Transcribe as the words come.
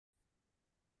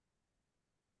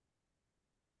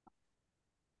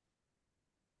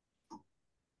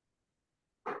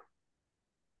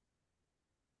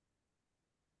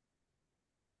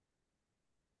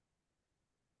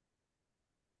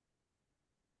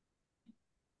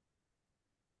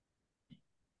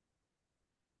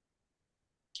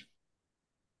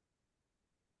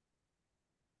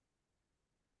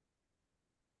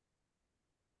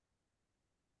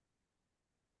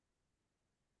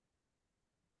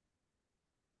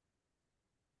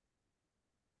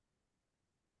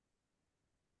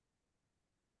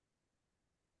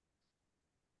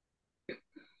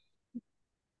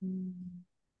Oh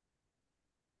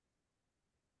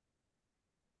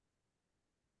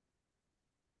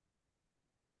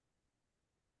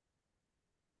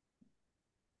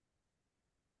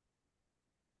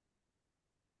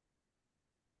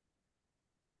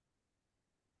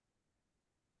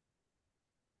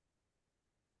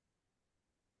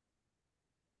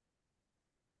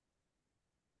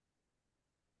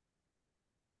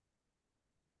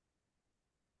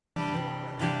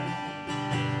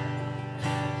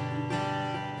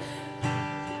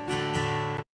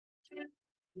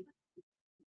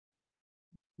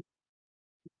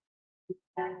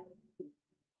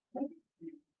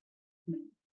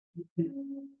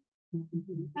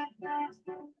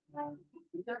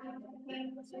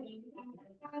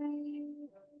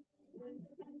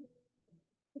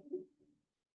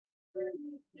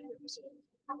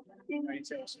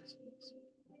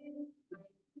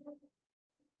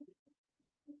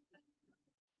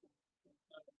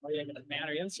yeah, the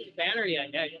banner. You haven't seen the banner yet.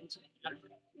 Yeah, you haven't seen the banner.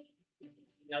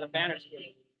 Yeah, the banner's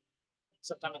good.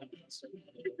 Sometime in the monster.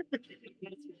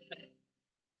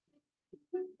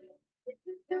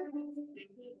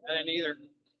 I didn't either.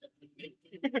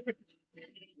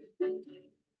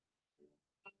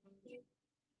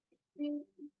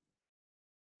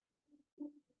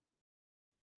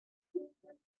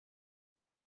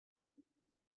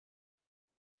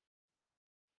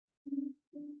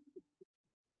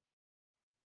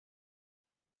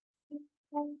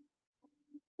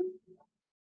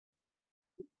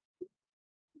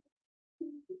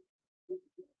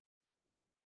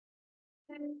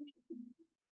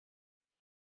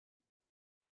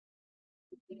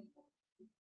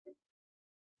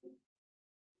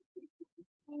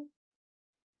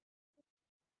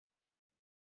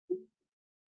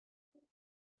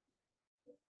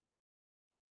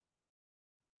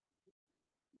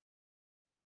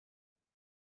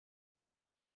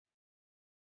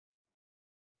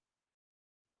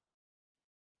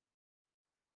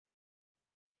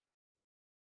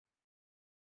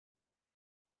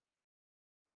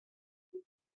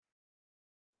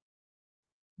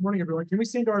 Morning, everyone. Can we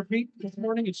stand to our feet this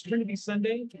morning? It's Trinity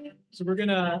Sunday, so we're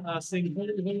gonna sing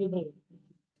 "Holy, Holy, Holy."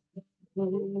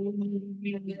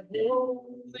 Holy,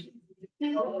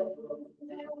 holy,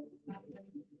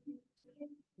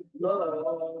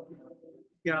 Lord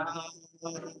God.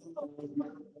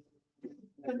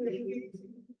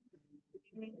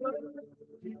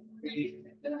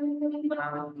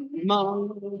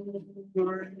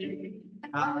 Morning,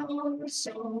 our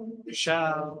soul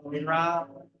shall rise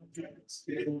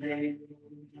today.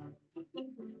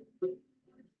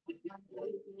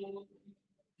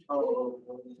 Oh,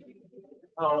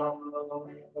 oh,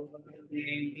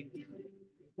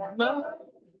 merciful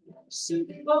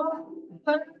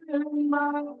and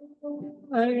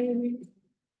mighty,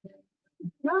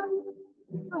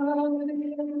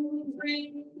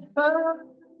 every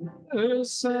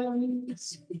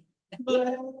person's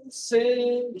blessed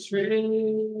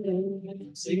Trinity.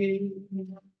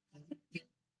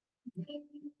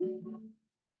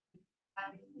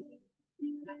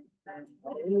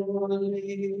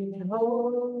 Holy,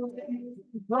 holy,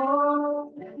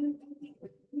 holy,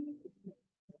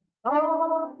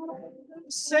 all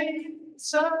the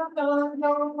saints are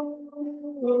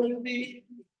holy,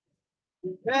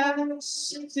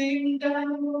 resting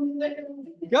down there,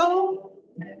 go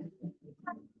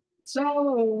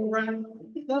all around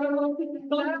the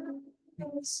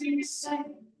glassy sea.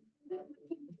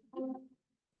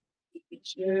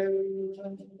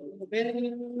 Cherubim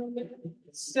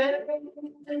stand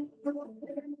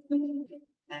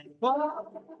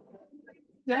fall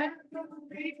down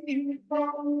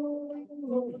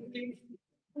before thee.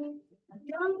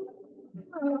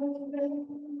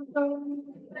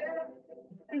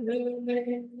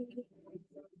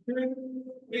 Through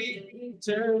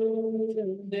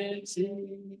eternity.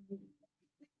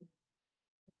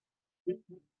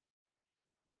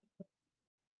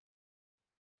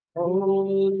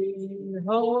 Holy,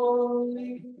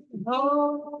 holy,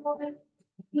 holy,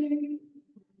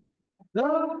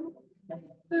 though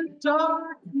the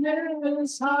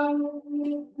darkness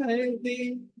hide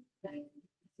thee,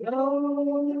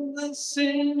 though the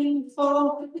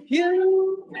sinful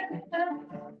human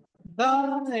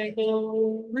thy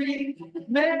glory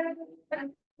may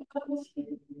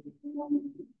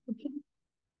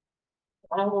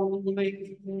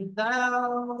only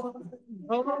thou,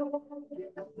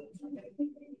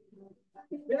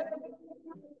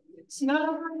 it's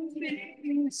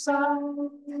nothing beside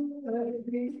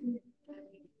thee,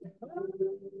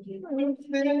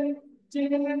 perfect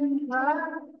in thy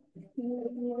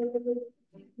word,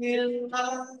 in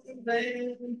love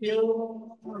and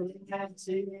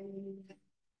purity.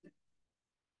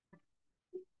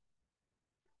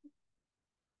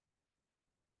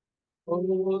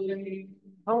 Holy,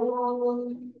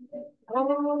 holy,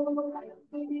 holy,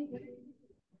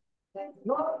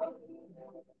 Lord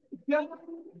God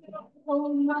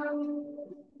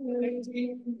Almighty,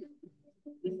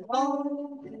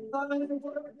 all thy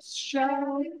works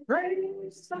shall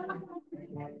praise thy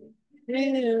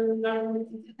in earth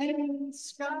and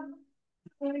sky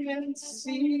and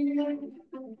sea.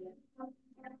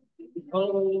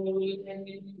 Holy,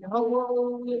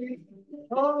 holy,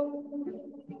 holy,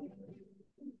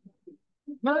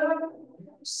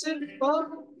 merciful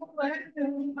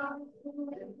and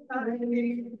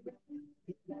mighty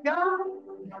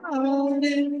God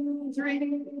in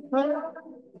three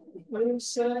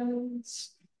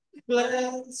persons,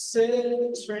 blessed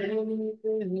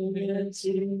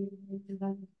Trinity.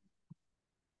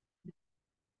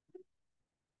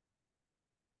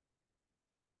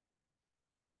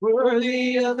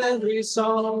 Worthy of every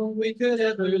song we could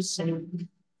ever sing,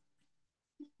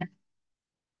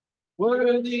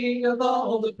 worthy of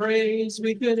all the praise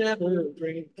we could ever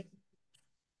bring,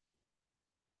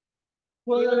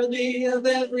 worthy of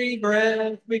every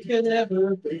breath we could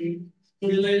ever breathe.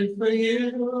 We live for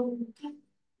you,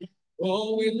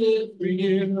 oh, we live for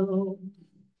you.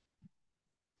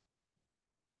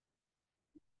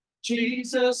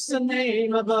 Jesus, the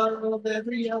name above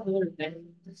every other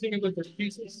name. Sing it with us,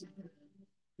 Jesus.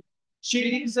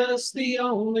 Jesus, the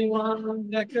only one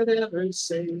that could ever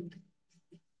save.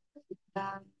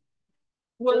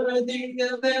 Worthy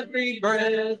of every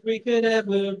breath we could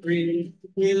ever breathe.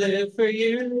 We live for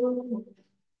you.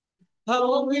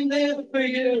 Oh, we live for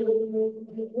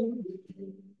you.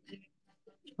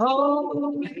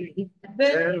 Oh,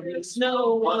 there is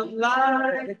no one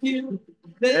like you.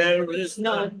 There is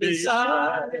none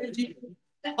beside you.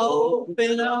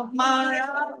 Open up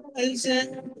my eyes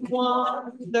and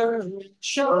wonder.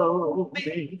 Show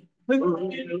me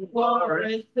who you are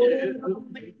and fill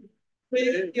me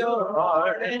with your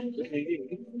heart and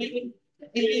lead me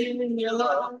in your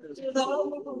love to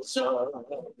those around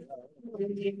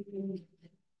me.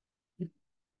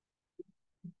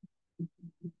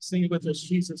 Sing it with us,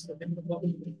 Jesus, the name above.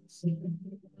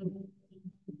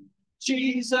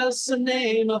 Jesus, the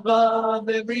name above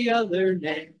every other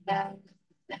name.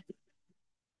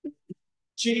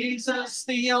 Jesus,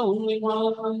 the only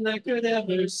one that could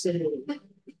ever save.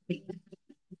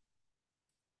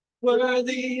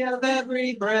 Worthy of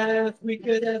every breath we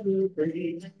could ever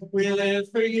breathe. We live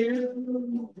for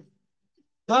you.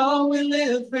 Oh, we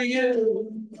live for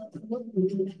you.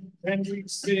 And we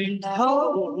sing,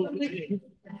 holy.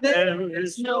 There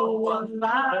is no one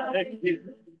like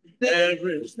you. There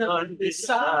is none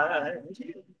beside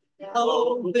you.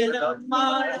 Open up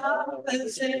my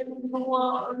eyes in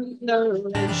wonder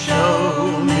and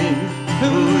show me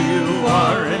who you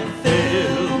are and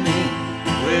fill me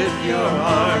with your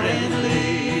heart and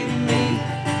lead me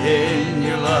in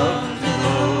your love to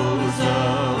those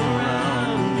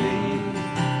around me.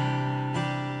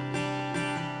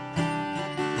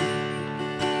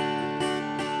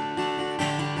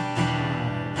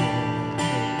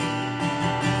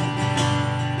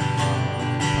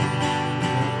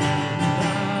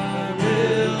 I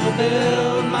will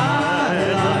build my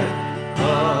life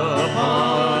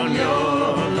upon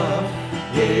your love.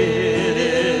 It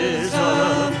is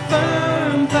a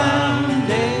firm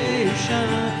foundation,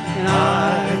 and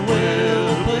I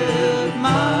will put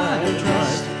my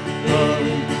trust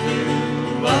in you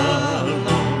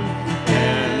alone,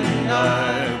 and I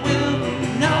will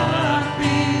not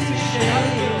be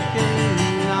shaken.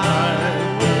 I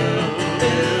will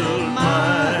build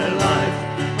my life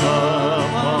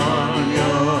upon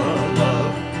your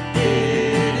love.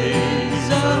 It is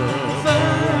a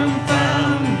firm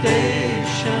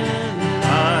foundation, and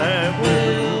I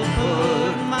will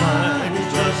put my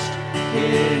trust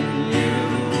in you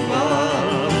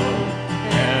alone,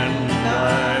 and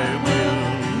I will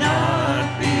not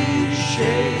be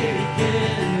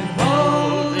shaken.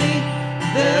 Holy,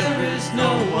 there is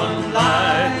no one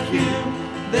like you.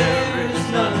 There is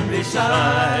none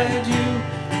beside you.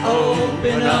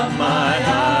 Open up my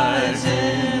eyes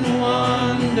in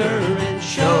wonder and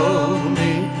show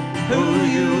me who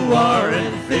you are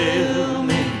and fill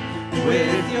me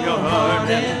with your heart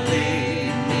and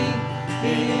lead me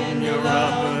in your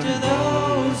love to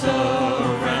those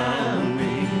around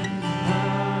me.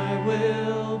 I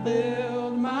will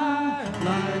build my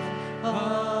life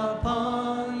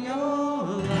upon your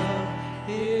love.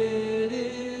 It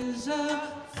is a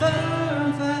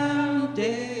firm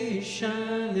foundation,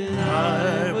 and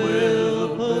I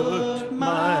will put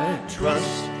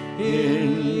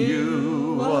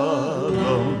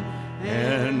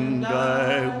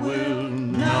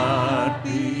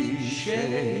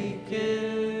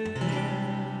taken.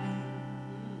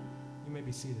 You may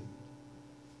be seated.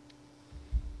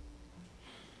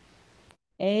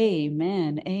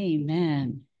 Amen.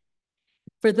 Amen.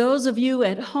 For those of you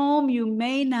at home, you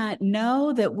may not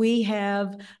know that we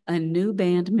have a new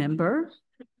band member.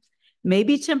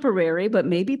 Maybe temporary, but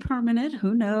maybe permanent.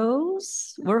 Who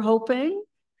knows? We're hoping.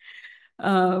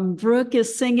 Brooke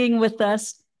is singing with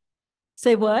us.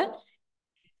 Say what?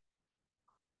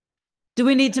 Do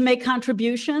we need to make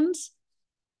contributions?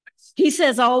 He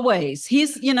says always.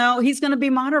 He's going to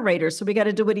be moderator, so we got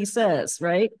to do what he says,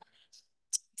 right?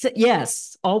 So,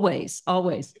 yes, always,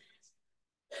 always.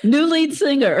 New lead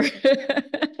singer.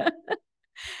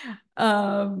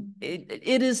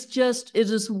 It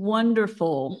is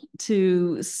wonderful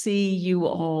to see you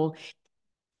all.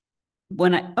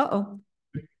 When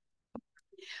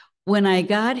I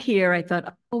got here, I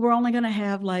thought, oh, we're only going to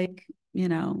have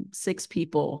 6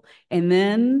 people. And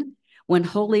then when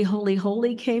Holy, Holy,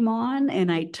 Holy came on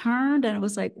and I turned and I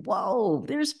was like, whoa,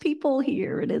 there's people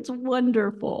here and it's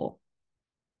wonderful.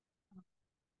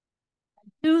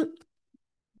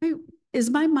 Is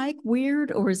my mic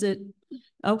weird or is it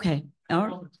okay? All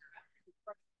right.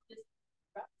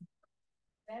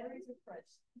 Batteries are fresh.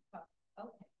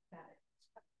 Okay, got it.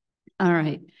 All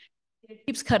right. It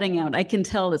keeps cutting out. I can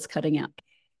tell it's cutting out.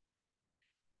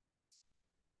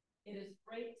 It is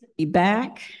great to be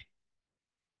back.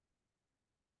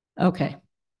 Okay.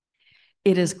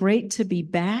 It is great to be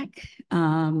back.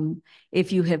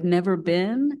 If you have never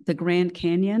been, the Grand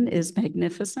Canyon is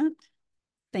magnificent.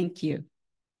 Thank you.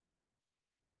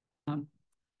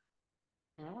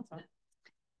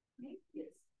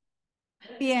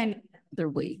 Yeah, another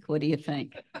week. What do you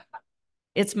think?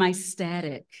 It's my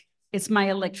static. It's my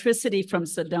electricity from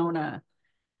Sedona.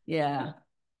 Yeah.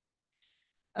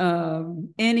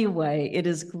 Anyway, it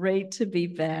is great to be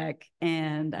back,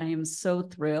 and I am so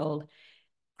thrilled.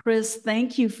 Chris,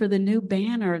 thank you for the new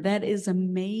banner. That is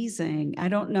amazing. I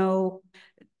don't know,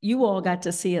 you all got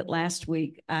to see it last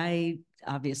week. I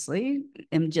obviously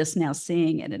am just now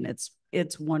seeing it, and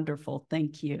it's wonderful.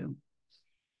 Thank you.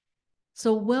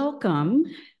 So welcome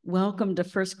to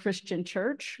First Christian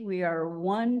Church. We are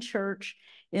one church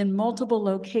in multiple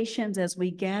locations as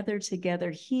we gather together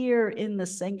here in the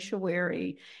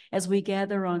sanctuary, as we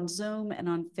gather on Zoom and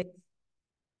on Facebook.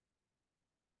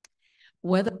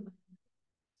 Whether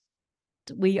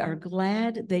we are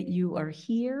glad that you are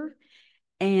here,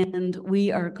 and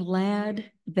we are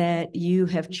glad that you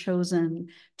have chosen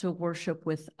to worship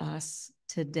with us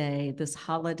today, this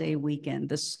holiday weekend,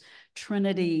 this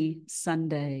Trinity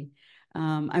Sunday.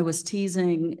 I was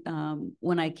teasing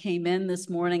when I came in this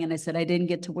morning and I said I didn't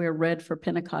get to wear red for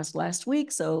Pentecost last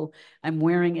week, so I'm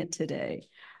wearing it today.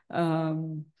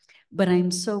 But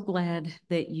I'm so glad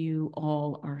that you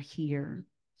all are here.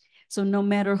 So no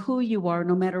matter who you are,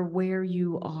 no matter where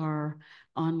you are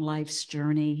on life's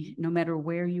journey, no matter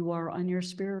where you are on your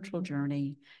spiritual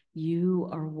journey, you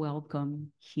are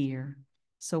welcome here.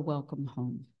 So welcome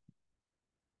home.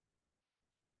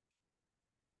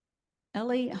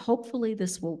 Ellie, hopefully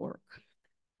this will work.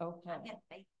 Okay.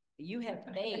 You have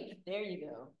faith. There you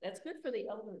go. That's good for the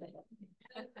elder to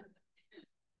have. Okay.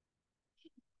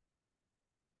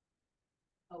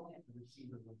 All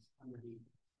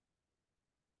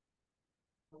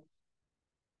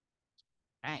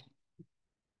right.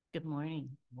 Good morning.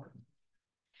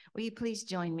 Will you please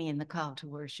join me in the call to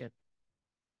worship?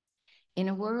 In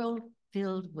a world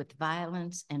filled with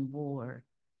violence and war,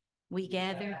 we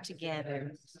gather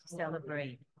together to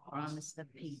celebrate the promise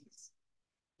of peace.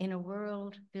 In a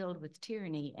world filled with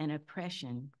tyranny and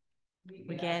oppression,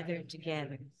 we gather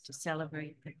together to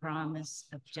celebrate the promise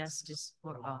of justice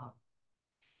for all.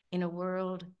 In a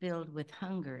world filled with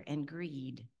hunger and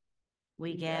greed,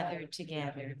 we gather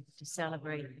together to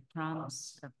celebrate the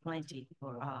promise of plenty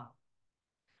for all.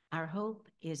 Our hope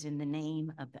is in the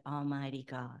name of the Almighty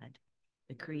God,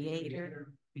 the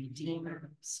Creator,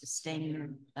 Redeemer, Sustainer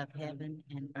of heaven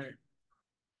and earth.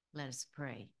 Let us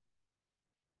pray.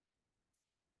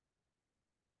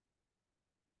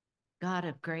 God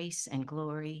of grace and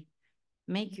glory,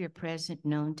 make your presence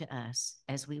known to us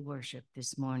as we worship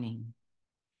this morning.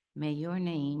 May your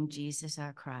name, Jesus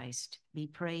our Christ, be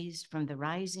praised from the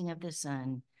rising of the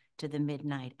sun to the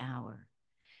midnight hour.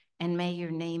 And may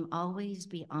your name always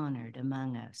be honored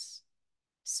among us.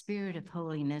 Spirit of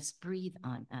holiness, breathe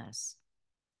on us.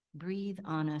 Breathe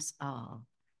on us all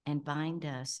and bind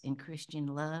us in Christian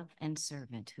love and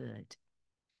servanthood.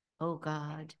 O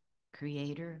God,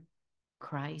 Creator,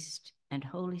 Christ, and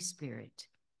Holy Spirit,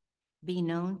 be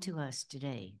known to us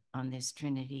today on this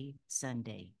Trinity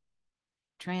Sunday.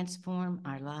 Transform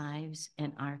our lives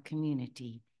and our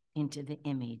community into the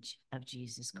image of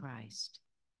Jesus Christ.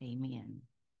 Amen.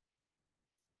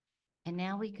 And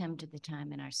now we come to the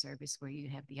time in our service where you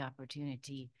have the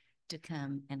opportunity to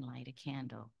come and light a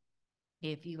candle.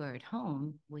 If you are at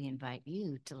home, we invite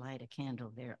you to light a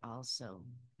candle there also.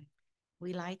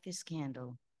 We light this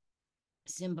candle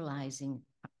symbolizing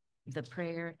the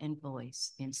prayer and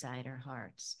voice inside our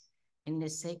hearts. In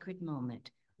this sacred moment,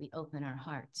 we open our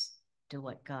hearts to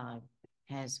what God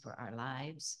has for our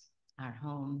lives, our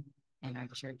home, and our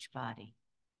church body.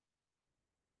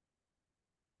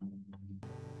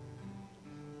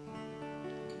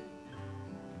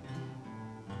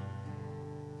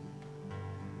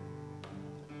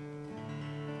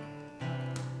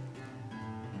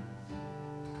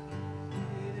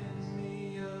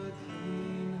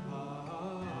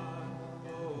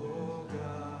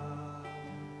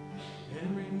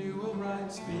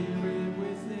 Spirit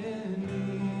within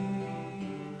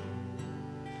me,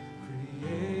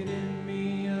 create in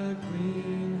me a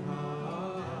clean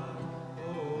heart,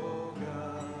 oh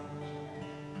God,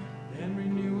 and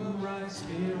renew a right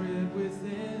spirit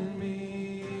within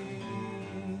me.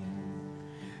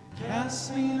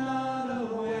 Cast me not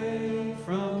away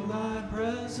from thy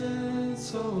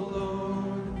presence, O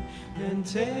Lord, and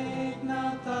take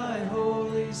not thy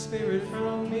Holy Spirit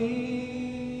from me.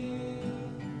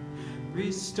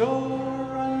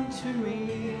 Restore unto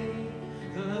me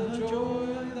the joy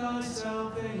of thy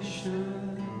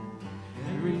salvation,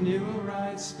 and renew a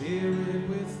right spirit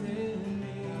within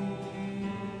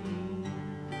me.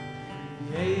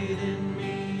 Create in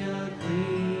me a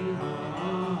clean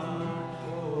heart,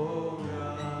 O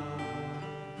God,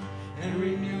 and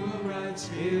renew a right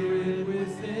spirit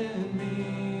within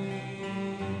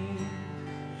me.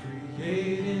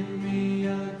 Create in me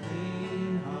a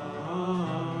clean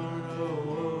heart,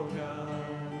 O God,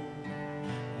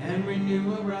 and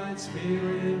renew a right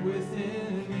spirit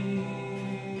within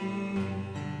me.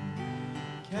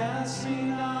 Cast me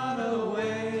not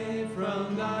away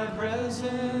from thy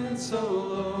presence, O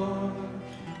Lord,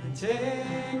 and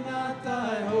take not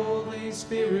thy Holy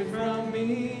Spirit from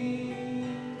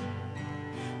me.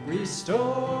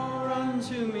 Restore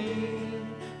unto me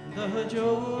the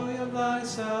joy of thy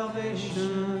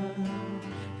salvation,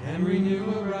 and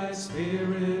renew a right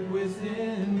spirit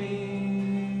within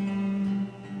me.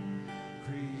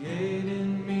 Create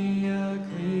in me a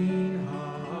clean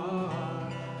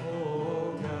heart,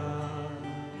 O God,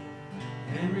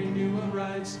 and renew a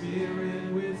right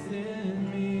spirit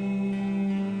within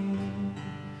me.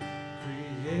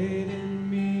 Create in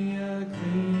me a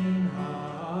clean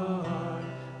heart,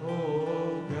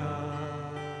 O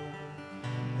God,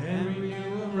 and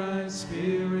renew a right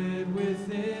spirit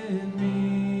within me.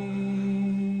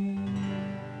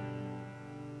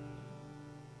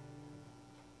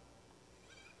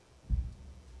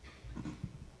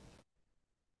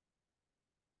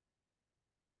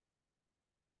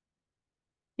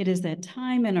 It is that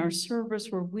time in our service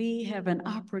where we have an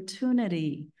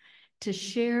opportunity to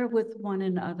share with one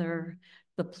another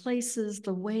the places,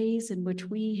 the ways in which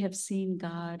we have seen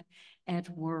God at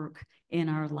work in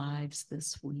our lives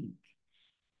this week.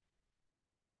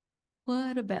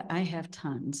 What about, I have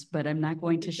tons, but I'm not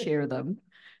going to share them.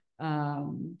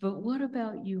 But what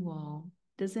about you all?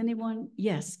 Does anyone?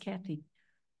 Yes, Kathy.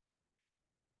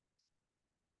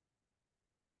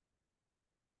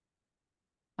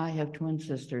 I have twin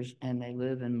sisters, and they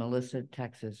live in Melissa,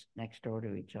 Texas, next door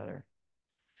to each other.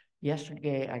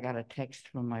 Yesterday, I got a text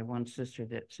from my one sister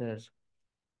that says,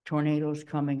 "Tornadoes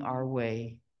coming our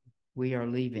way. We are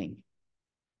leaving."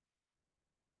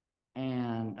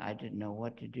 And I didn't know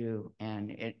what to do.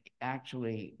 And it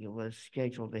was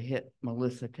scheduled to hit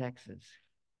Melissa, Texas.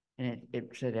 And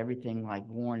it said everything like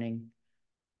warning,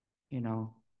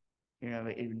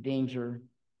 danger.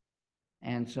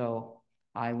 And so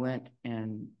I went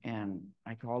and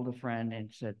I called a friend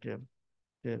and said to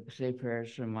say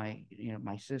prayers for my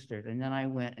sisters. And then I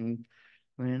went in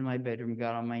my bedroom,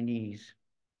 got on my knees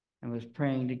and was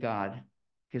praying to God,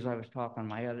 because I was talking to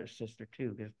my other sister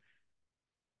too, because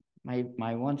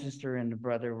my one sister and the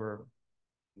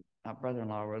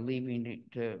brother-in-law were leaving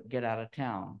to get out of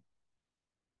town.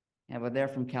 But they're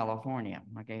from California.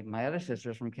 Okay, my other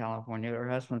sister's from California, her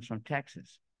husband's from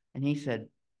Texas. And he said,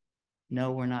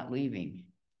 "No, we're not leaving,"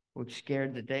 which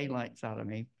scared the daylights out of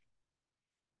me.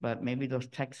 But maybe those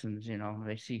Texans,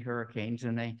 they see hurricanes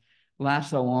and they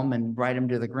lasso them and ride them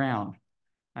to the ground.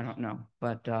 I don't know.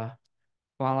 But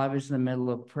while I was in the middle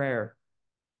of prayer,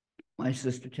 my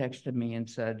sister texted me and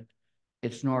said,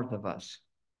 "It's north of us."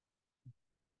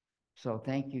 So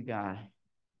thank you, God.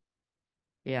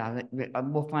 Yeah,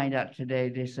 we'll find out today.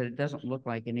 They said it doesn't look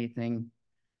like anything,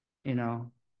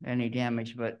 any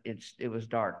damage, but it was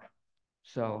dark.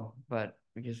 So, but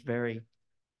we're just very,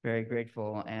 very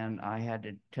grateful. And I had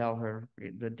to tell her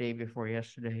the day before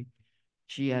yesterday,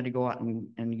 she had to go out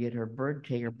and get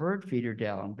take her bird feeder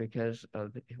down because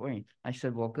of the rain. I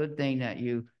said, well, good thing that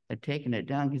you had taken it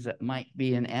down because it might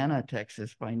be in Anna,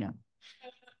 Texas by now.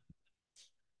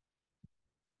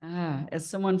 As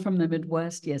someone from the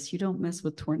Midwest, yes, you don't mess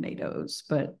with tornadoes,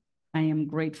 but I am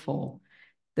grateful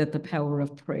that the power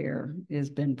of prayer has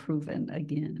been proven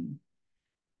again.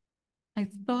 I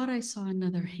thought I saw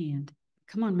another hand.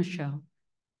 Come on, Michelle.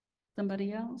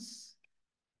 Somebody else?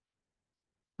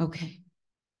 Okay.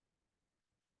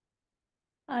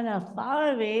 On a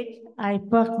fall week, I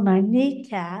broke my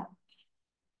kneecap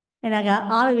and I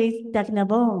got all the way stuck in the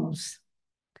bones.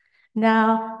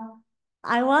 Now,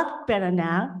 I walk better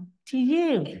now to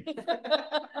you.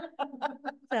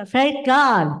 So thank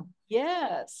God.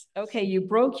 Yes. Okay, you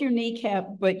broke your kneecap,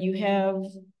 but you have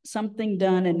something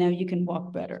done and now you can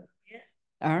walk better.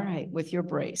 Yeah. All right, with your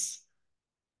brace.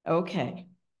 Okay.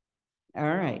 All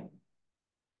right.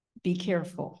 Be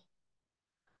careful.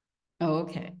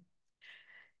 Okay.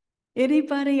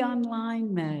 Anybody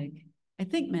online, Meg? I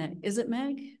think Meg. Is it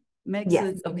Meg? Meg Yes.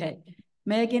 says, okay.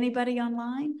 Meg, anybody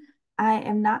online? I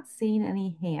am not seeing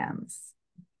any hands.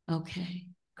 Okay.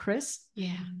 Chris?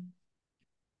 Yeah.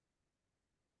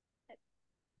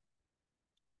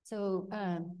 So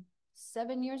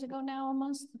 7 years ago now,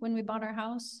 almost, when we bought our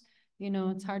house,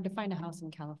 it's hard to find a house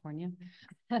in California.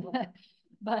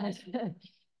 But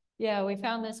yeah, we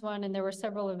found this one and there were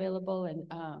several available, and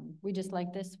we just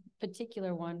like this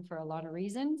particular one for a lot of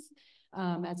reasons.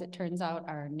 As it turns out,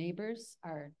 our neighbors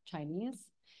are Chinese.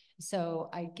 So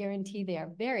I guarantee they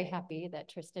are very happy that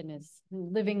Tristan is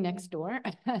living next door.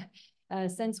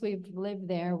 Since we've lived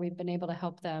there, we've been able to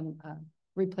help them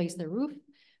replace their roof,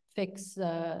 fix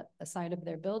a side of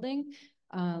their building.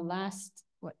 Last,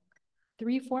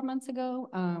 3-4 months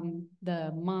ago, the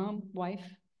wife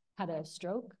had a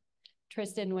stroke.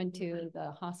 Tristan went to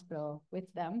the hospital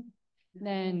with them.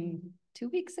 Then 2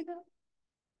 weeks ago,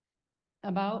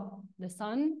 the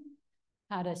son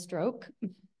had a stroke.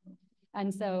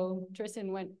 And so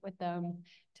Tristan went with them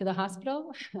to the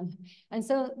hospital. And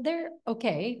so they're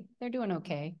okay. They're doing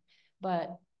okay.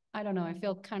 But I don't know. I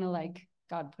feel kind of like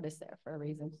God put us there for a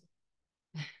reason.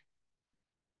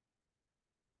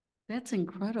 That's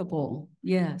incredible.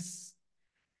 Yes.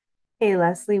 Hey,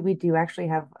 Leslie, we do actually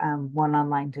have one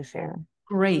online to share.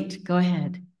 Great. Go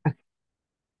ahead.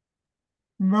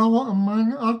 Well,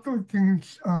 among other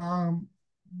things, my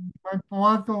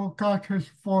brother got his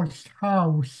first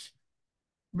house,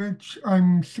 which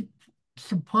I'm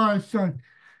surprised at.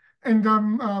 And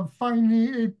I'm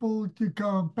finally able to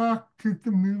go back to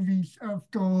the movies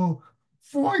after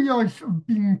 4 years of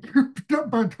being cooped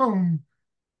up at home.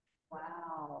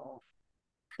 Wow.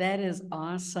 That is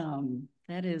awesome.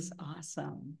 That is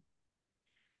awesome.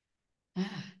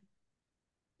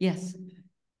 Yes.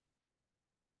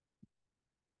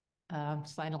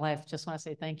 Sign of Life, just want to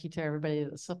say thank you to everybody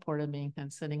that supported me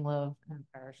and sending love and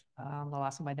prayers. The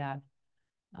loss of my dad.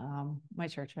 My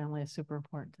church family is super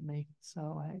important to me.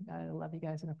 So I love you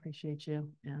guys and appreciate you,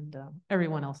 and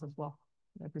everyone else as well.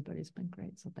 Everybody's been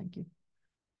great. So thank you.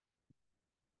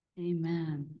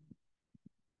 Amen.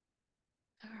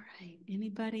 All right.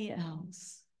 Anybody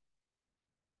else?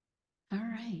 All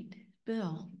right.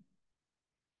 Bill.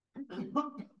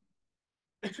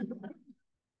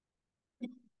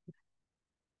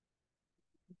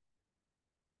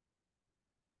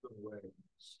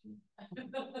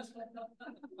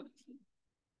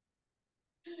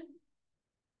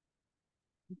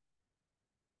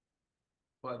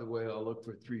 By the way, I'll look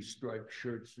for 3 striped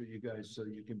shirts for you guys so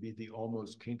you can be the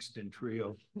almost Kingston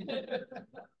trio.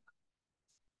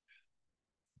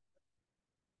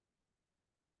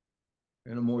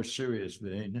 In a more serious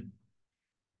vein,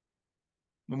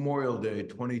 Memorial Day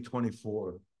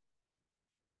 2024,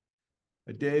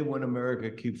 a day when America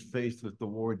keeps faith with the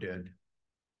war dead.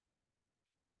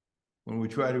 When we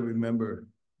try to remember,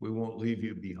 we won't leave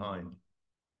you behind.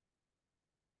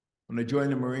 When I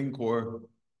joined the Marine Corps,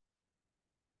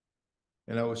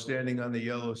 and I was standing on the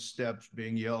yellow steps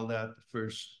being yelled at the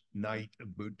first night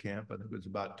of boot camp, I think it was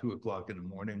about 2 o'clock in the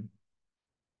morning,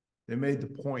 they made the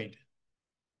point,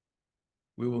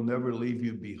 we will never leave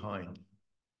you behind.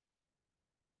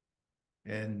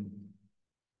 And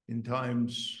in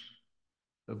times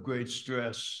of great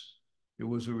stress, it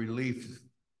was a relief,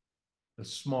 a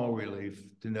small relief,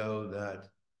 to know that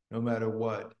no matter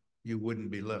what, you wouldn't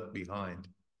be left behind.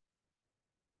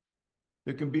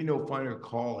 There can be no finer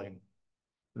calling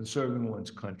than serving one's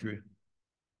country.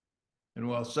 And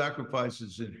while sacrifice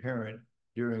is inherent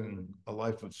during a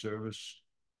life of service.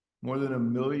 More than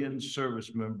 1 million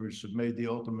service members have made the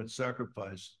ultimate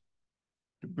sacrifice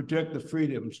to protect the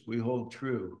freedoms we hold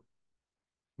true.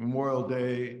 Memorial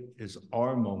Day is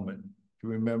our moment to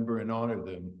remember and honor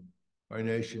them, our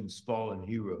nation's fallen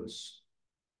heroes.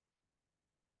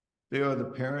 They are the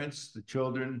parents, the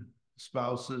children, the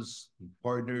spouses, the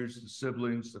partners, the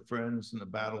siblings, the friends, and the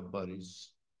battle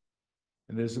buddies.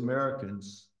 And as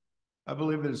Americans, I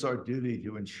believe it is our duty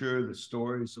to ensure the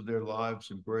stories of their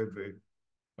lives and bravery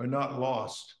are not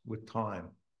lost with time.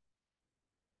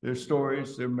 Their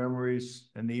stories, their memories,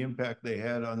 and the impact they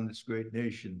had on this great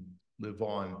nation live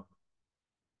on.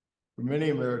 For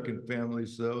many American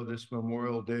families, though, this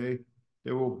Memorial Day,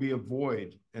 there will be a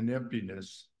void and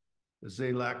emptiness as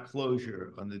they lack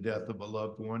closure on the death of a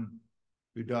loved one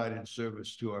who died in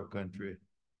service to our country.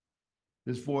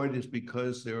 This void is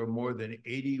because there are more than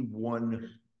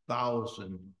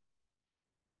 81,000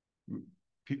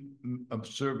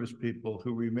 service people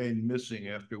who remain missing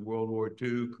after World War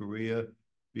II, Korea,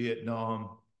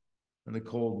 Vietnam, and the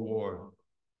Cold War.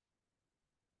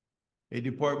 A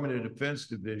Department of Defense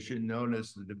division known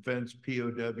as the Defense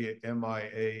POW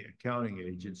MIA Accounting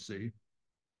Agency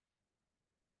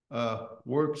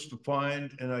works to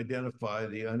find and identify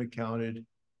the unaccounted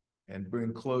and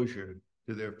bring closure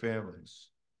to their families.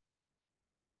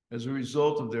 As a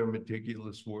result of their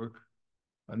meticulous work,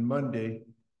 on Monday,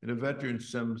 at a veterans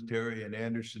cemetery in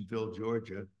Andersonville,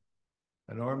 Georgia,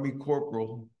 an Army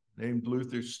corporal named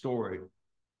Luther Story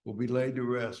will be laid to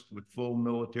rest with full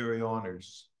military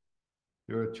honors.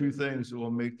 There are two things that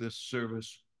will make this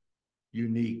service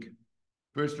unique.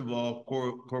 First of all,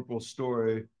 Corporal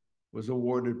Story was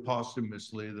awarded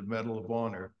posthumously the Medal of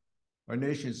Honor, our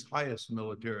nation's highest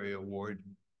military award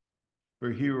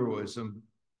for heroism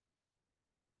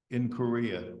in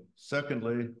Korea.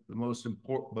 Secondly, most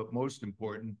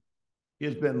important, he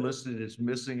has been listed as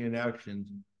missing in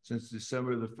action since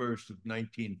December the 1st of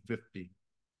 1950.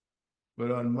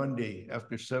 But on Monday,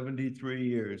 after 73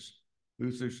 years,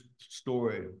 Luther's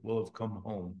Story will have come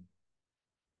home.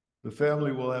 The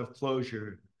family will have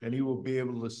closure, and he will be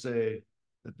able to say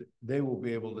that they will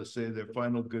be able to say their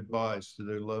final goodbyes to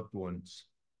their loved ones.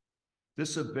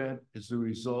 This event is the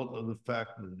result of the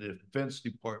fact that the Defense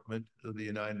Department of the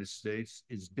United States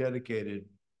is dedicated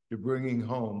to bringing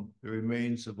home the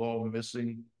remains of all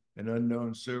missing and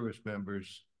unknown service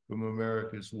members from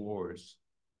America's wars.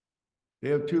 They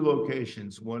have two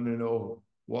locations, one in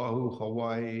Oahu,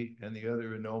 Hawaii, and the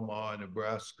other in Omaha,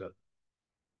 Nebraska.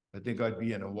 I think I'd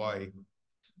be in Hawaii.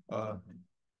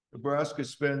 Nebraska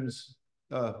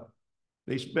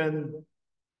they spend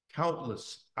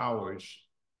countless hours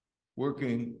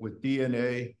working with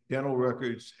DNA, dental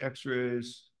records,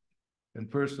 x-rays, and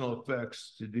personal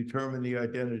effects to determine the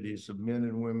identities of men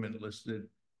and women listed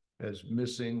as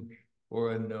missing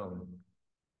or unknown.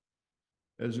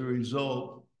 As a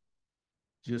result,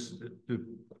 just to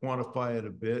quantify it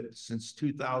a bit, since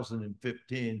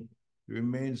 2015, the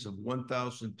remains of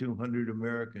 1,200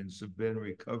 Americans have been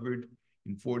recovered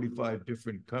in 45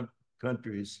 different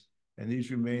countries, and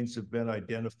these remains have been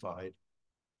identified.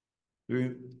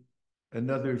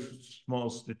 Another small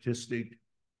statistic,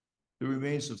 the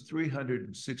remains of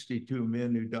 362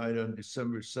 men who died on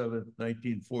December 7th,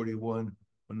 1941,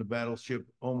 on the battleship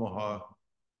Oklahoma,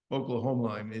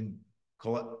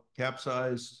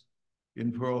 capsized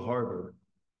in Pearl Harbor.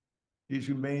 These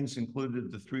remains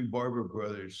included the three Barber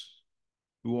brothers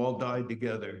who all died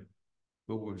together,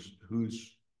 but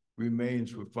whose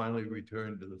remains were finally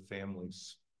returned to the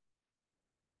families.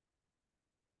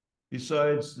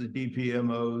 Besides the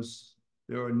DPMOs,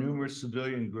 there are numerous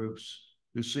civilian groups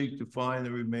who seek to find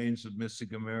the remains of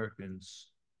missing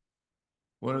Americans.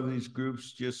 One of these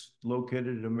groups just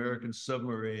located an American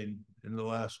submarine in the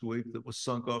last week that was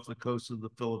sunk off the coast of the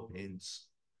Philippines.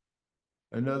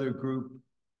 Another group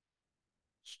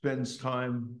spends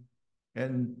time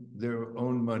and their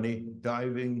own money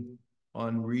diving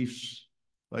on reefs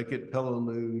like at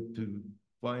Peleliu to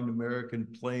find American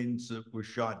planes that were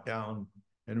shot down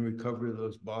and recover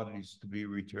those bodies to be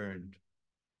returned.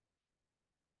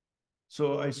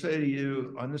 So I say to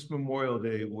you, on this Memorial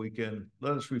Day weekend,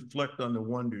 let us reflect on the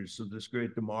wonders of this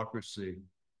great democracy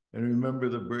and remember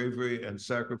the bravery and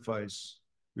sacrifice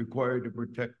required to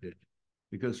protect it,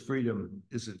 because freedom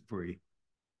isn't free.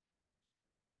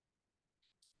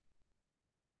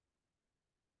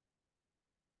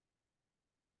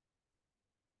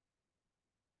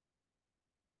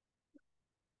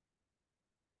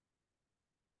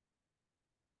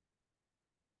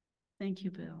 Thank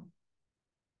you, Bill.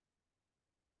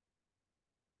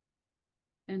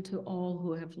 And to all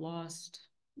who have lost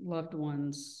loved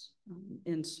ones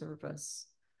in service.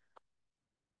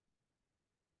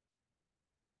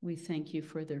 We thank you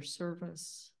for their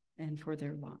service and for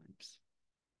their lives.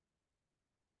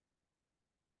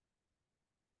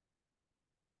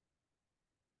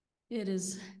 It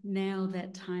is now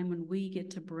that time when we get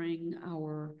to bring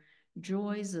our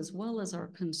joys as well as our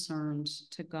concerns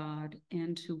to God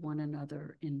and to one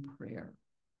another in prayer.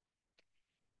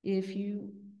 If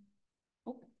you,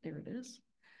 oh, there it is.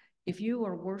 If you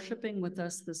are worshiping with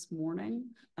us this morning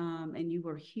and you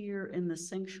are here in the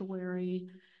sanctuary,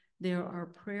 there are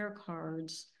prayer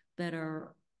cards that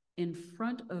are in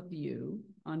front of you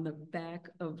on the back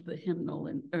of the hymnal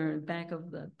or back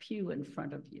of the pew in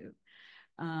front of you.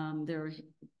 There are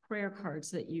prayer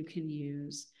cards that you can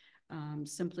use.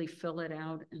 Simply fill it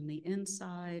out in the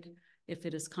inside. If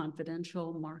it is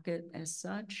confidential, mark it as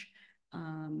such.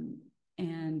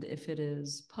 And if it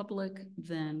is public,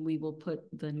 then we will put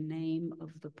the name of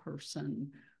the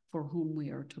person for whom we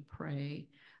are to pray.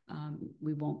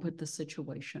 We won't put the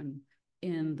situation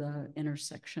in the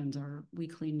intersections, our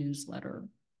weekly newsletter.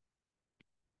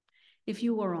 If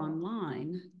you are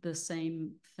online, the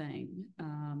same thing.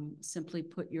 Simply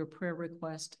put your prayer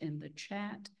request in the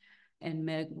chat and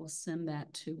Meg will send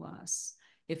that to us.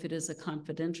 If it is a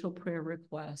confidential prayer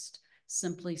request,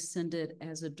 simply send it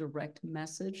as a direct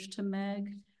message to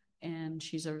Meg, and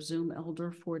she's our Zoom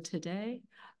elder for today.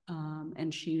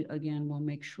 And she, again, will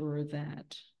make sure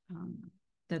that,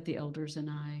 that the elders and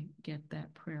I get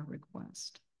that prayer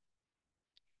request.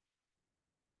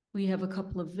 We have a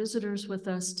couple of visitors with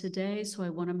us today, so I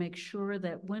want to make sure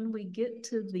that when we get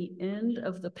to the end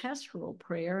of the pastoral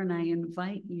prayer, and I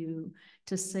invite you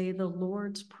to say the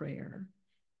Lord's Prayer,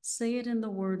 say it in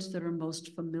the words that are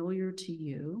most familiar to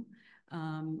you,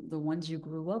 the ones you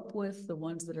grew up with, the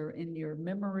ones that are in your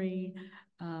memory.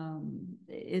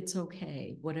 It's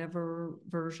okay. Whatever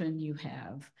version you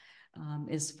have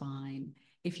is fine.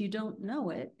 If you don't know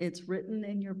it, it's written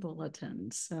in your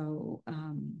bulletin. So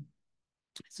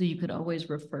you could always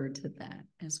refer to that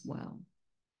as well.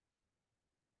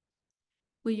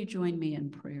 Will you join me in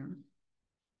prayer?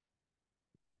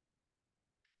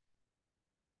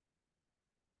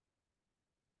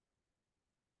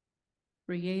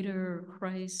 Creator,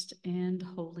 Christ, and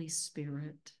Holy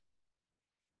Spirit,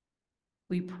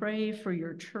 we pray for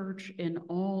your church in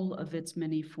all of its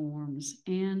many forms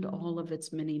and all of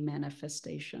its many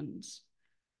manifestations.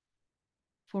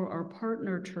 For our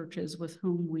partner churches with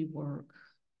whom we work,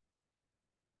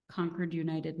 Concord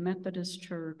United Methodist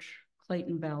Church,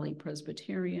 Clayton Valley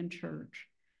Presbyterian Church,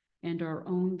 and our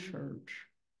own church,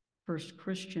 First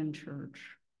Christian Church,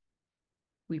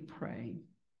 we pray.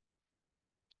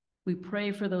 We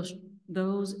pray for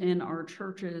those in our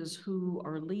churches who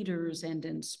are leaders and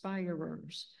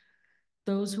inspirers,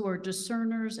 those who are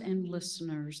discerners and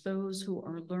listeners, those who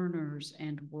are learners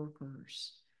and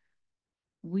workers.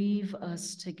 Weave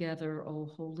us together, O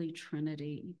Holy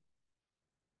Trinity,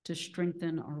 to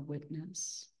strengthen our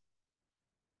witness.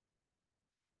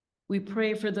 We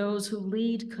pray for those who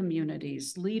lead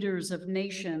communities, leaders of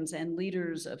nations and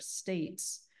leaders of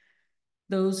states,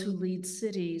 those who lead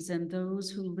cities and those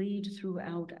who lead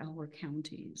throughout our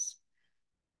counties,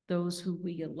 those who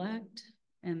we elect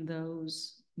and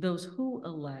those who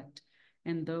elect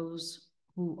and those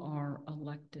who are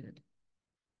elected.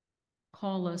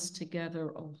 Call us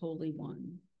together, O Holy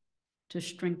One, to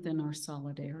strengthen our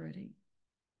solidarity.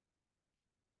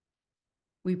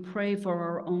 We pray for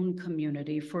our own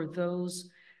community, for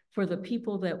the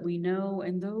people that we know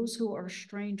and those who are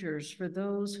strangers, for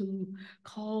those who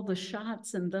call the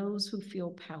shots and those who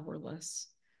feel powerless,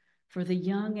 for the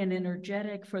young and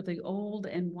energetic, for the old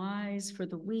and wise, for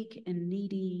the weak and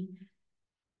needy,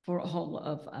 for all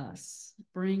of us.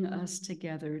 Bring us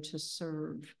together to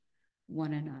serve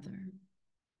one another.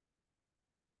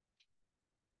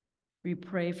 We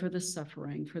pray for the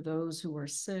suffering, for those who are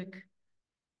sick,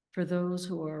 for those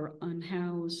who are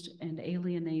unhoused and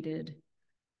alienated,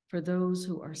 for those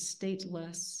who are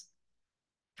stateless,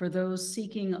 for those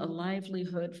seeking a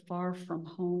livelihood far from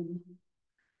home,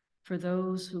 for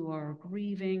those who are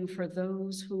grieving, for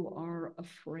those who are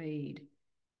afraid,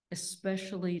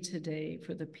 especially today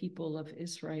for the people of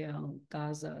Israel,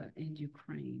 Gaza, and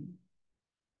Ukraine.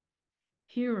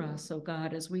 Hear us, O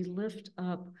God, as we lift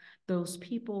up those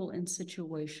people and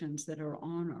situations that are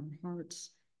on our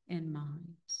hearts and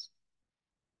minds.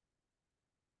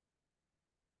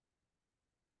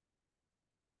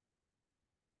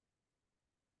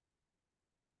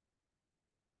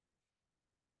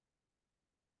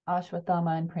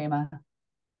 Ashwatthama and Prema.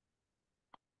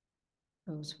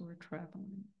 Those who are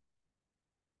traveling.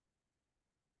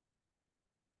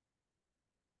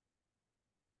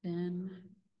 Then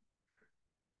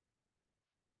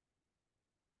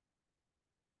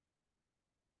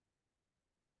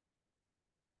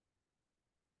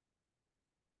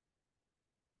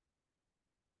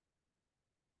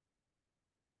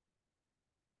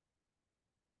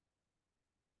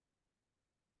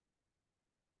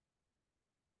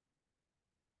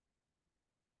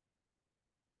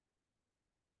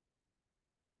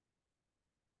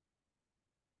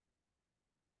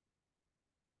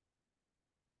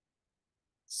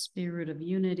Spirit of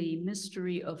unity,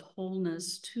 mystery of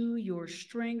wholeness, to your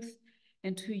strength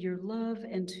and to your love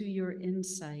and to your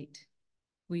insight,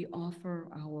 we offer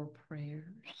our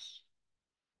prayers.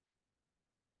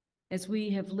 As we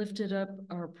have lifted up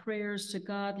our prayers to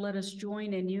God, let us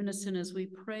join in unison as we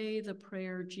pray the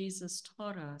prayer Jesus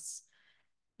taught us,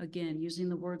 again, using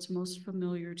the words most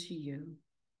familiar to you.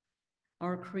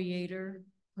 Our Creator,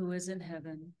 who is in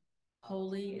heaven,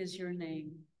 holy is your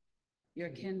name. Your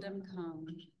kingdom come,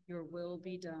 your will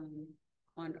be done,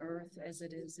 on earth as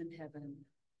it is in heaven.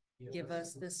 Give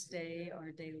us this day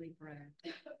our daily bread,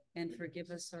 and forgive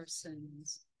us our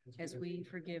sins, as we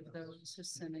forgive those who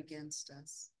sin against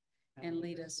us. And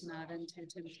lead us not into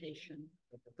temptation,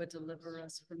 but deliver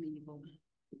us from evil.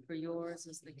 For yours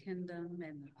is the kingdom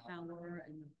and the power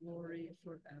and the glory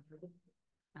forever.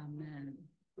 Amen.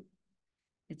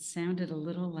 It sounded a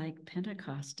little like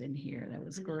Pentecost in here. That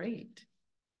was great.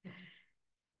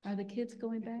 Are the kids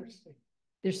going back?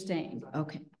 They're staying.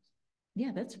 Okay. Yeah,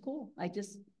 that's cool.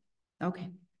 Okay.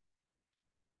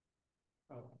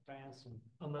 Oh,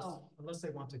 unless they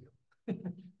want to go.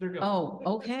 They're going. Oh,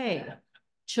 okay.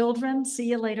 Children, see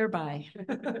you later. Bye.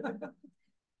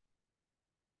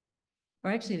 Or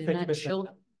actually, they're Thank you, not Miss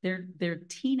children. They're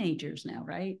teenagers now,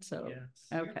 right? So, Yes.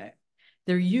 okay.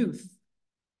 They're youth.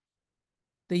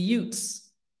 The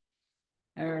youths.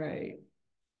 All right.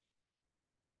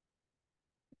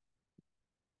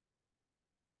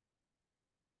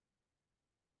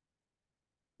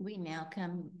 We now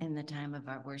come in the time of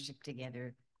our worship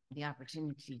together, the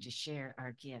opportunity to share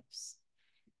our gifts.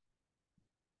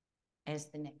 As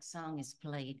the next song is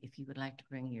played, if you would like to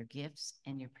bring your gifts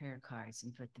and your prayer cards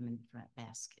and put them in the front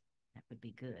basket, that would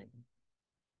be good.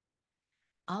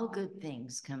 All good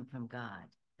things come from God,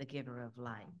 the giver of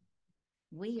life.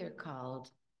 We are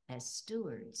called as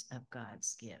stewards of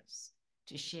God's gifts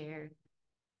to share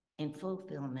in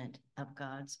fulfillment of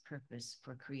God's purpose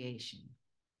for creation.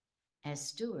 As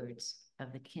stewards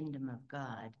of the kingdom of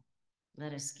God,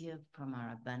 let us give from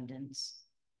our abundance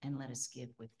and let us give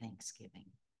with thanksgiving.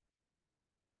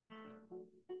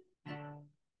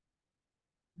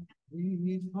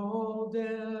 We fall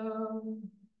down,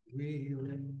 we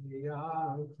lay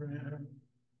our crown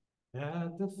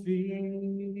at the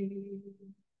feet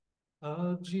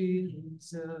of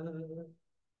Jesus.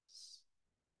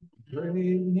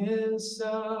 Greatness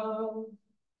of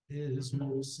His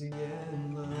mercy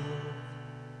and love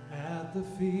at the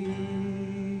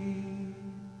feet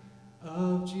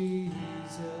of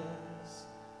Jesus.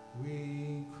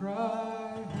 We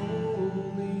cry,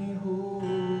 holy,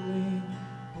 holy,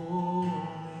 holy.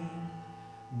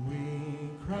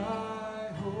 We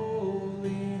cry,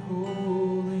 holy,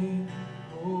 holy,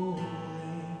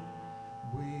 holy.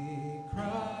 We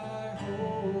cry,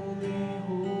 holy,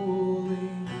 holy,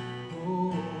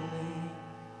 holy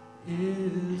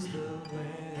is the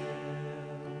Lamb.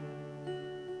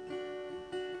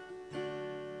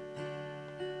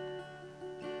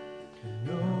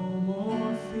 No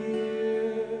more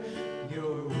fear,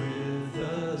 you're with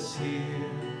us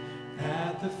here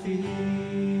at the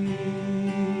feet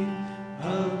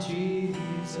of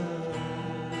Jesus.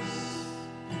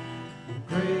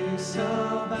 Grace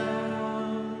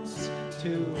abounds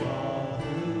to all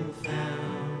who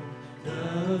found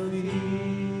the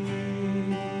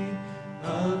feet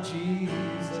of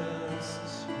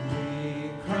Jesus.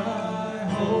 We cry,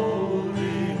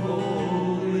 holy,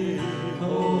 holy,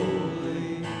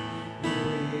 holy.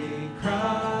 We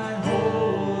cry,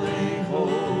 holy,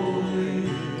 holy,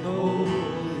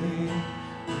 holy.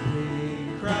 We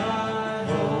cry,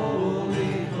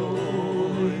 holy,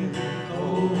 holy,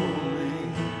 holy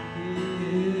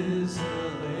is the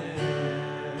Lamb.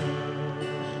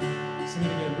 Sing it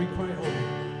again. We cry, holy.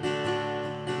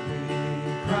 We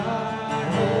cry,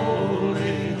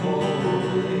 holy,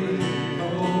 holy,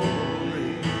 holy.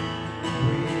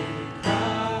 We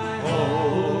cry,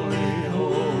 holy,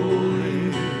 holy,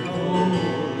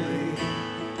 holy.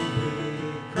 We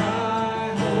cry,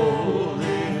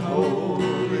 holy,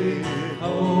 holy,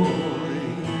 holy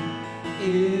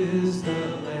is the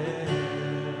Lamb.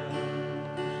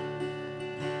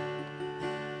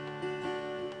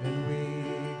 And we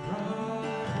cry,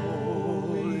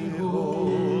 holy,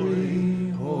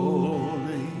 holy,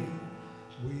 holy.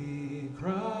 We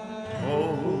cry,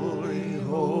 holy,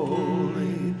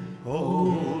 holy,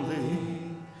 holy.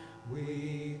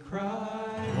 We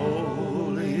cry,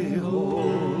 holy,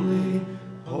 holy,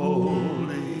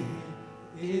 holy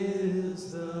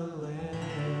is the Lamb.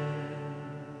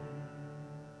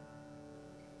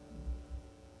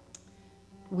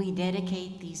 We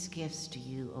dedicate these gifts to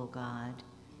you, O God.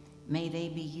 May they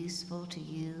be useful to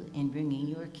you in bringing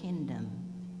your kingdom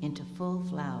into full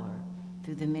flower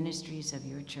through the ministries of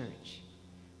your church.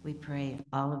 We pray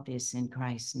all of this in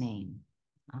Christ's name.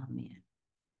 Amen.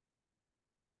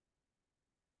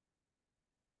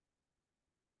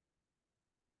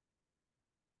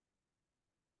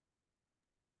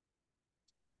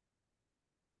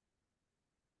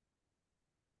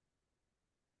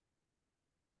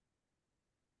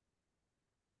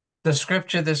 The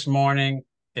scripture this morning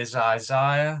is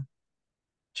Isaiah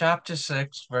chapter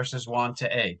 6, verses 1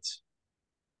 to 8.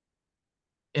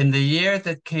 In the year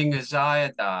that King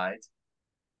Uzziah died,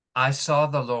 I saw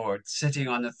the Lord sitting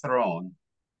on a throne,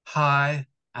 high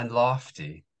and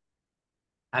lofty,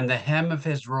 and the hem of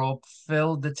his robe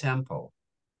filled the temple.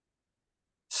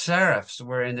 Seraphs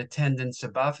were in attendance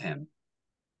above him.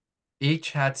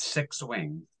 Each had 6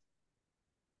 wings.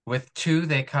 With 2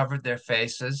 they covered their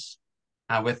faces,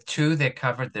 and with 2 they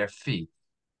covered their feet,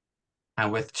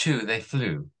 and with 2 they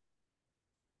flew.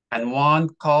 And one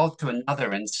called to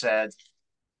another and said,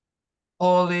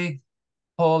 Holy,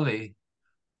 holy,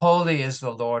 holy is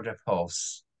the Lord of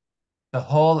hosts. The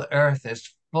whole earth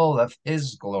is full of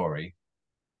his glory.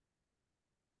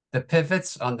 The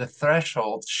pivots on the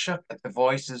threshold shook at the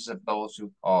voices of those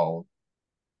who called,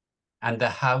 and the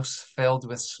house filled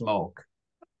with smoke.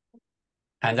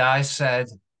 And I said,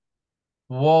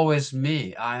 Woe is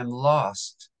me, I am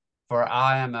lost, for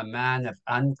I am a man of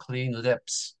unclean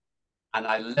lips, and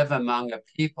I live among a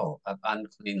people of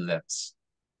unclean lips.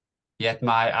 Yet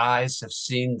my eyes have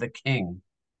seen the King,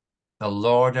 the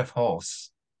Lord of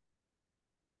hosts.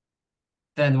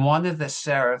 Then one of the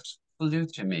seraphs flew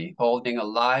to me, holding a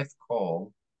live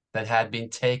coal that had been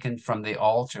taken from the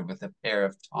altar with a pair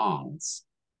of tongs.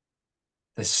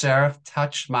 The seraph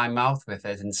touched my mouth with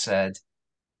it and said,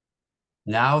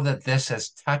 Now that this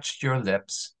has touched your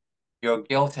lips, your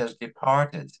guilt has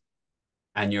departed,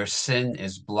 and your sin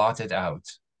is blotted out.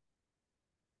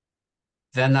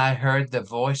 Then I heard the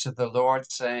voice of the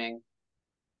Lord saying,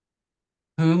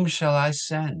 Whom shall I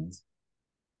send?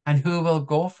 And who will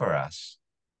go for us?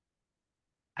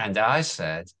 And I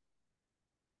said,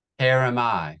 Here am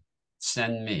I,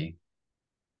 send me.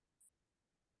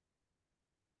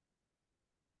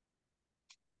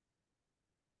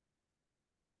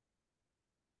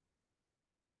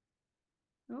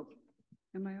 Nope.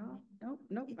 Am I off? Nope,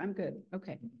 nope, I'm good.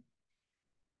 Okay.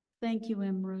 Thank you,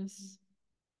 Emrys.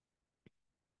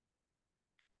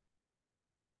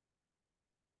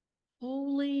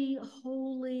 Holy,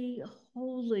 holy,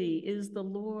 holy is the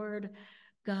Lord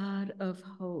God of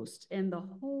hosts, and the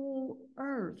whole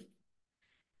earth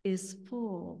is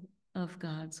full of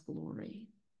God's glory.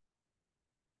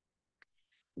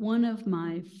 One of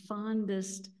my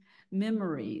fondest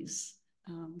memories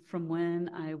from when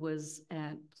I was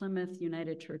at Plymouth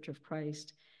United Church of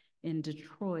Christ in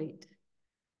Detroit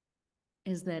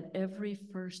is that every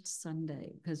first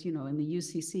Sunday, because in the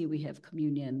UCC we have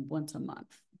communion once a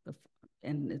month,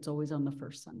 and it's always on the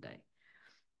first Sunday.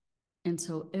 And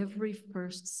so every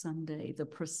first Sunday, the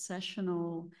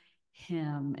processional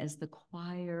hymn as the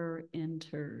choir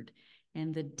entered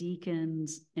and the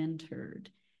deacons entered,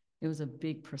 it was a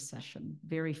big procession,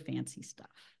 very fancy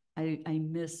stuff. I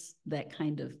miss that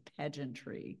kind of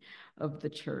pageantry of the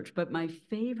church. But my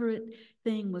favorite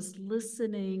thing was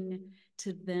listening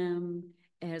to them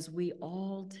as we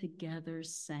all together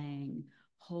sang,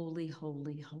 Holy,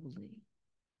 holy, holy.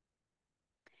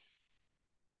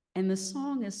 And the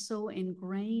song is so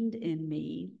ingrained in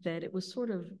me that it was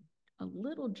sort of a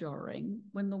little jarring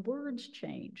when the words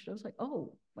changed. I was like,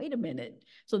 oh, wait a minute.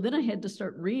 So then I had to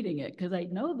start reading it because I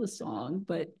know the song,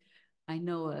 but I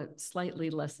know a slightly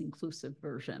less inclusive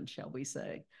version, shall we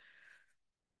say.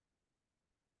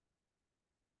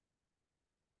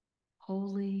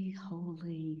 Holy,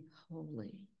 holy,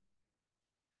 holy.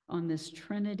 On this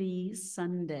Trinity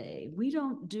Sunday. We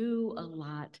don't do a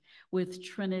lot with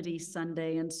Trinity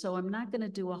Sunday, and so I'm not going to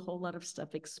do a whole lot of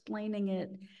stuff explaining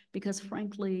it because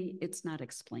frankly, it's not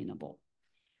explainable.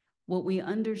 What we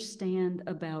understand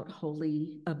about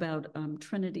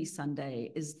Trinity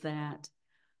Sunday is that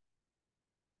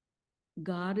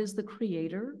God is the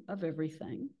creator of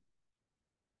everything.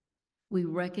 We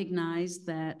recognize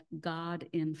that God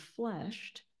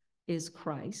infleshed is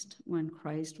Christ when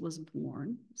Christ was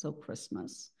born, so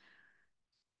Christmas.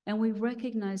 And we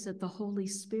recognize that the Holy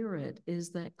Spirit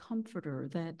is that comforter,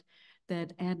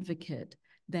 that advocate,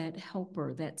 that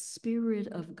helper, that Spirit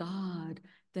of God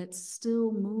that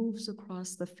still moves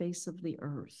across the face of the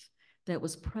earth, that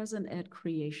was present at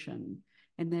creation,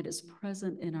 and that is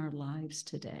present in our lives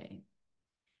today,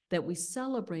 that we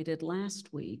celebrated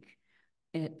last week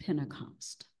at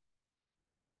Pentecost.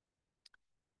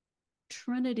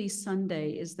 Trinity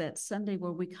Sunday is that Sunday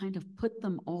where we kind of put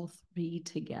them all three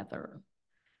together.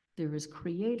 There is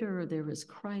Creator, there is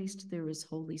Christ, there is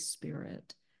Holy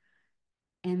Spirit.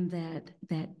 And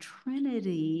that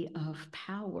Trinity of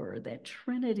power, that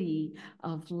Trinity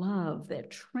of love, that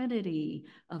Trinity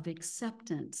of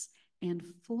acceptance and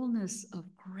fullness of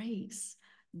grace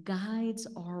guides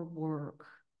our work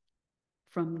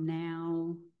from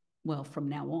now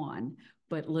on,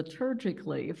 but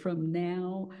liturgically from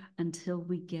now until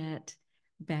we get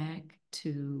back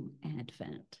to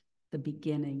Advent, the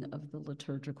beginning of the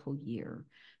liturgical year.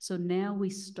 So now we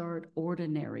start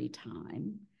ordinary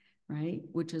time, right?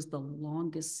 Which is the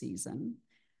longest season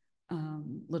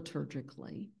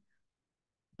liturgically.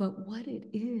 But what it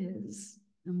is,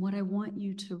 and what I want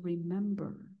you to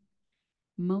remember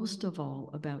most of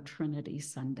all about Trinity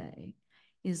Sunday,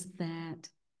 is that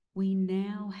we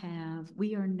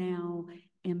are now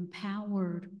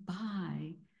empowered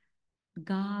by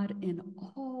God in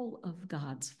all of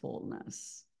God's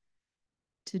fullness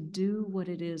to do what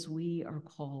it is we are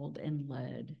called and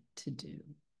led to do.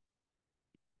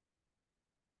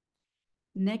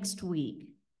 Next week,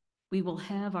 we will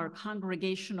have our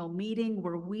congregational meeting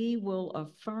where we will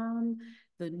affirm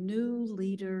the new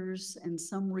leaders and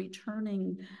some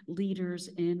returning leaders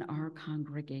in our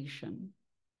congregation.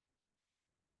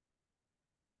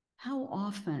 How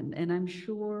often, and I'm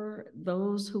sure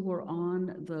those who were on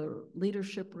the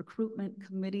leadership recruitment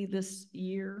committee this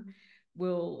year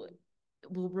will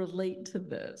relate to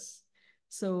this.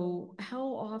 So how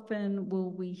often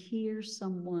will we hear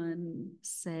someone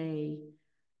say,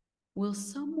 will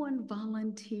someone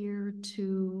volunteer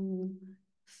to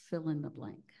fill in the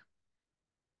blank?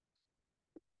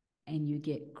 And you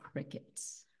get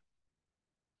crickets.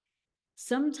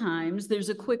 Sometimes there's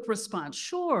a quick response.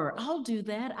 Sure, I'll do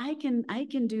that. I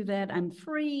can do that. I'm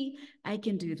free. I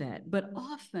can do that. But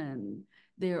often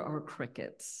there are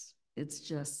crickets. It's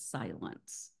just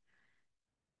silence.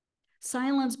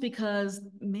 Silence because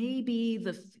maybe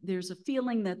there's a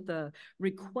feeling that the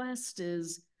request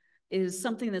is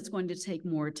something that's going to take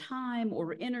more time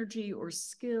or energy or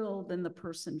skill than the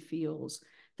person feels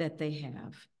that they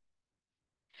have.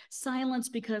 Silence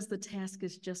because the task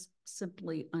is just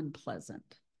simply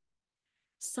unpleasant.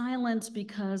 Silence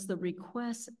because the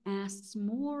request asks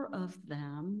more of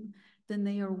them than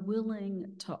they are willing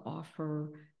to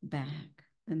offer back,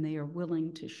 than they are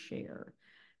willing to share.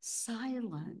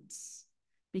 Silence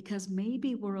because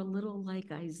maybe we're a little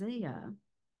like Isaiah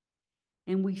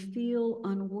and we feel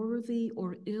unworthy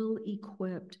or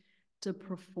ill-equipped to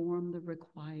perform the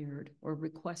required or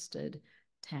requested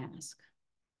task.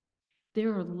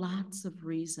 There are lots of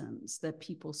reasons that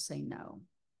people say no.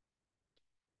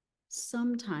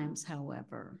 Sometimes,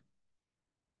 however,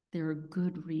 there are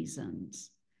good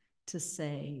reasons to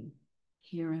say,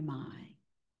 here am I,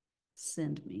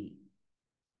 send me.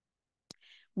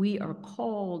 We are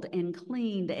called and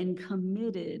cleaned and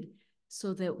committed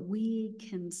so that we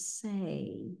can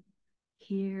say,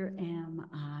 here am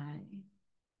I,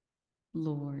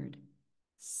 Lord,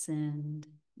 send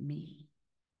me.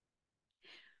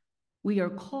 We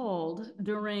are called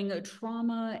during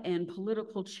trauma and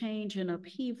political change and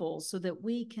upheaval so that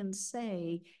we can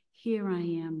say, here I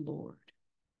am, Lord.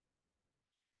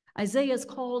 Isaiah's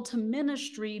call to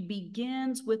ministry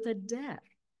begins with a death.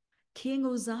 King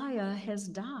Uzziah has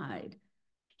died.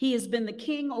 He has been the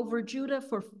king over Judah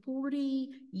for 40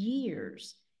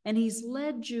 years, and he's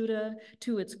led Judah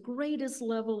to its greatest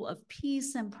level of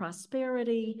peace and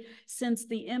prosperity since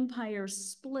the empire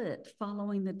split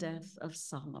following the death of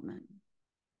Solomon.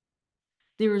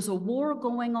 There is a war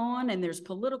going on, and there's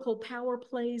political power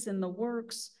plays in the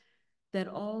works that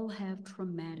all have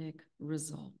traumatic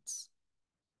results.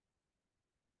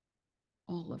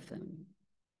 All of them.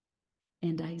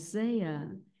 And Isaiah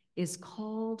is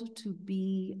called to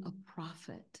be a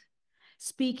prophet,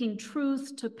 speaking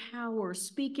truth to power,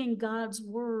 speaking God's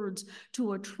words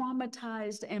to a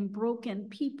traumatized and broken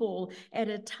people at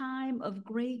a time of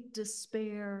great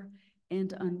despair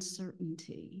and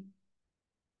uncertainty.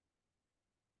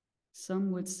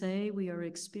 Some would say we are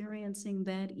experiencing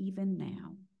that even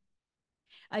now.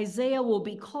 Isaiah will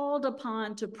be called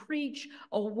upon to preach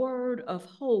a word of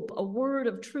hope, a word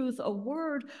of truth, a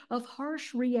word of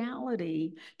harsh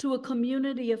reality to a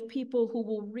community of people who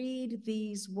will read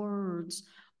these words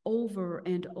over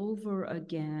and over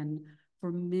again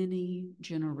for many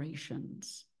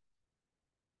generations.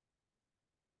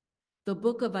 The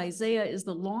book of Isaiah is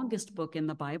the longest book in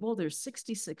the Bible. There's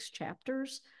 66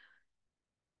 chapters.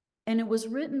 And it was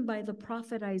written by the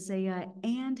prophet Isaiah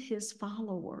and his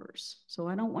followers. So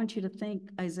I don't want you to think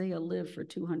Isaiah lived for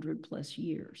 200 plus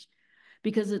years.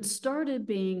 because it started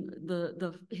being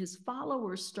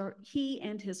he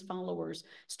and his followers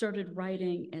started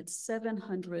writing at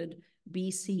 700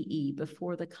 BCE,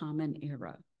 before the Common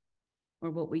Era, or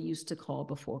what we used to call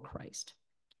before Christ.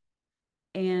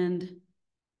 And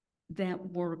that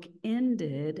work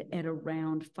ended at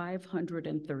around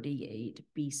 538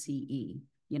 BCE.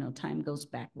 You know, time goes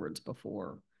backwards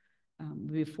before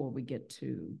we get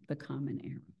to the Common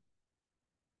Era.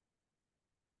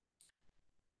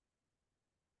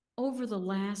 Over the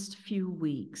last few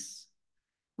weeks,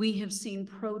 we have seen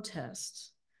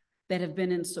protests that have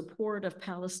been in support of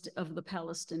the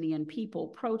Palestinian people,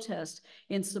 protest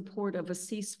in support of a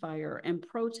ceasefire, and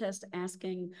protest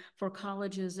asking for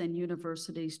colleges and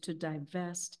universities to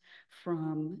divest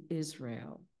from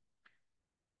Israel.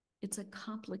 It's a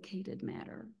complicated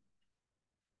matter.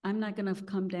 I'm not going to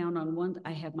come down on one.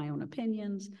 I have my own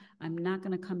opinions. I'm not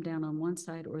going to come down on one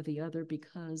side or the other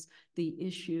because the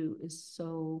issue is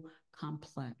so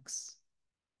complex.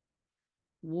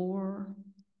 War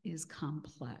is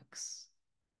complex.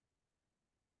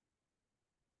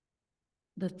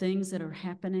 The things that are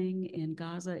happening in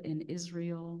Gaza and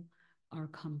Israel are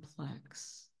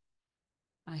complex.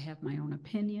 I have my own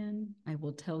opinion. I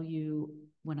will tell you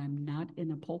when I'm not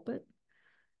in a pulpit,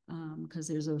 because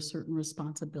there's a certain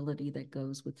responsibility that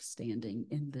goes with standing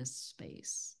in this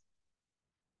space.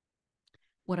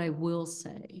 What I will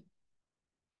say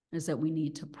is that we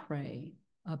need to pray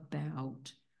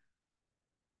about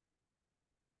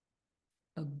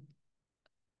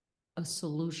a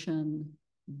solution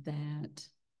that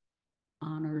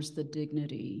honors the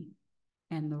dignity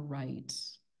and the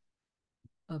rights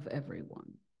of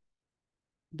everyone.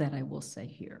 That I will say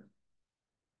here.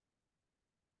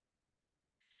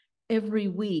 Every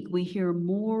week, we hear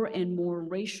more and more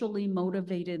racially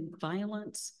motivated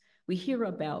violence. We hear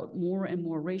about more and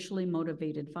more racially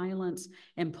motivated violence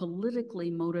and politically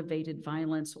motivated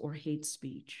violence or hate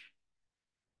speech.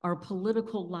 Our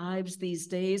political lives these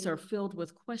days are filled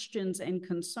with questions and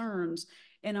concerns,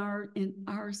 and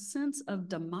our sense of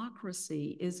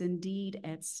democracy is indeed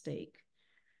at stake.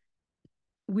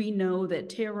 We know that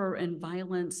terror and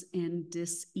violence and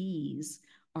dis-ease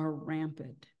are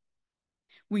rampant.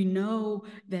 We know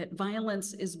that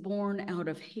violence is born out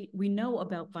of hate. We know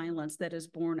about violence that is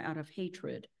born out of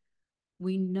hatred.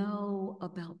 We know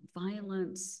about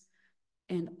violence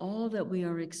and all that we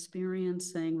are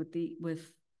experiencing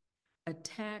with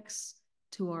attacks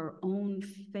to our own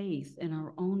faith and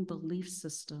our own belief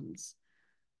systems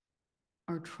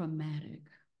are traumatic.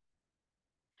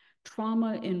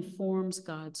 Trauma informs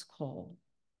God's call,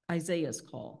 Isaiah's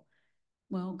call.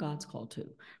 Well, God's call too.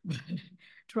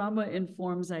 Trauma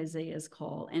informs Isaiah's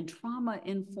call, and trauma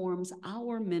informs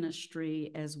our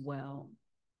ministry as well.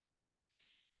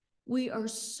 We are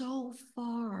so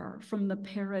far from the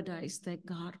paradise that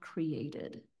God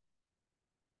created.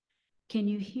 Can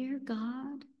you hear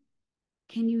God?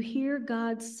 Can you hear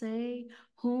God say,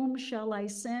 "Whom shall I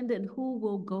send and who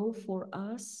will go for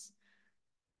us?"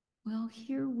 Well,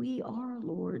 here we are,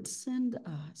 Lord, send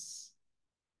us.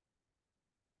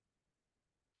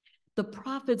 The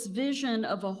prophet's vision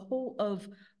of a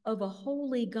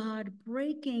holy God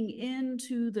breaking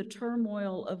into the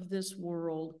turmoil of this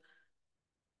world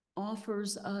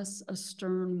offers us a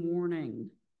stern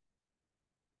warning.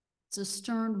 It's a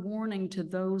stern warning to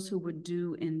those who would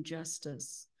do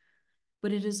injustice.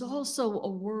 But it is also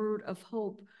a word of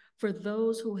hope for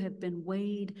those who have been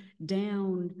weighed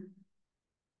down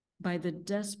by the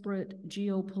desperate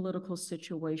geopolitical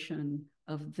situation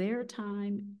of their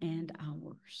time and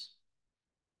ours.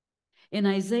 In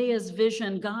Isaiah's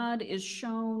vision, God is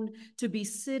shown to be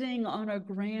sitting on a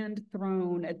grand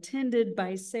throne, attended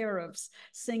by seraphs,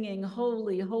 singing,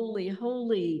 "Holy, holy,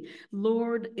 holy,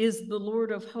 Lord is the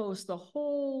Lord of hosts." The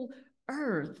whole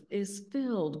earth is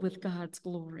filled with God's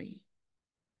glory.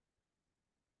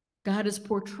 God is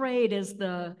portrayed as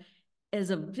a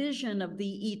vision of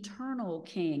the eternal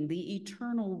king, the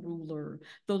eternal ruler,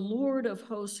 the Lord of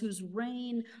hosts, whose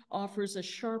reign offers a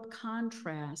sharp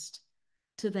contrast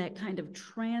to that kind of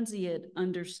transient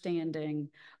understanding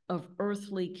of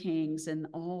earthly kings and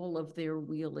all of their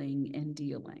wheeling and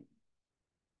dealing.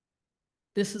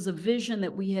 This is a vision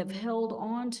that we have held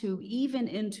on to even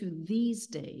into these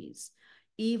days.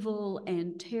 Evil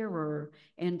and terror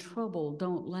and trouble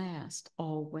don't last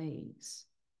always.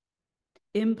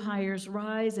 Empires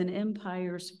rise and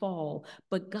empires fall,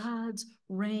 but God's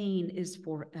reign is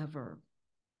forever.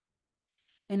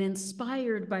 And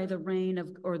inspired by the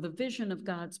vision of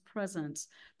God's presence,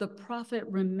 the prophet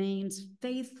remains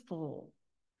faithful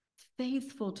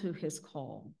to his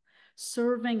call,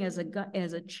 serving as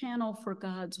a channel for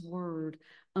God's word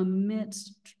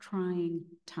amidst trying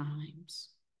times.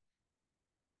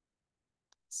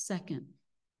 Second,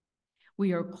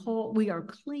 we are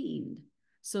cleaned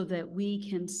so that we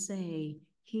can say,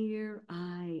 "Here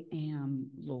I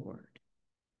am, Lord."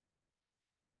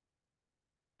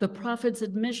 The prophet's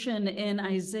admission in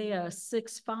Isaiah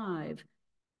 6:5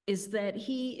 is that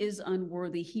he is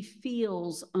unworthy. He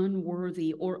feels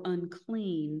unworthy or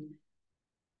unclean,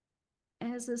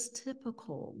 as is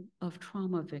typical of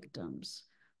trauma victims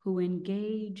who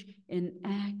engage in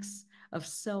acts of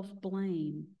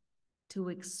self-blame to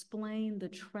explain the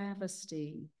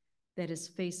travesty that is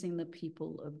facing the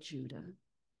people of Judah.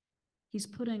 He's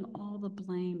putting all the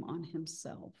blame on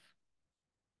himself.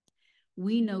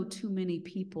 We know too many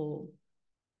people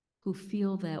who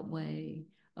feel that way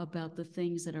about the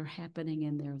things that are happening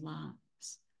in their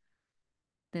lives,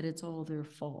 that it's all their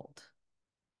fault.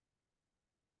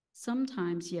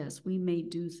 Sometimes, yes, we may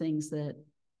do things that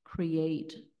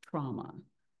create trauma,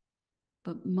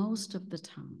 but most of the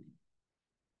time,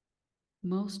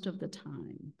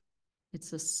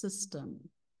 it's a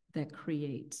system that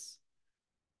creates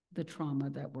the trauma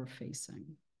that we're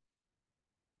facing.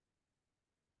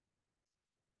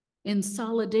 In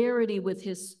solidarity with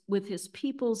his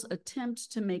people's attempts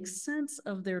to make sense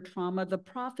of their trauma, the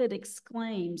prophet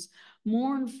exclaims,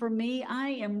 "Mourn for me, I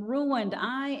am ruined.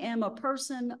 I am a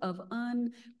person of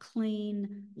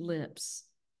unclean lips."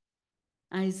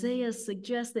 Isaiah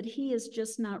suggests that he is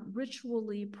just not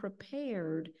ritually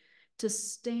prepared to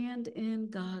stand in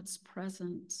God's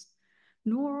presence,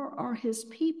 nor are his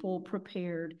people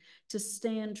prepared to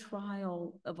stand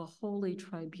trial of a holy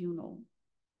tribunal.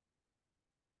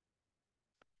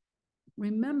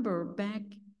 Remember, back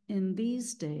in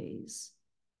these days,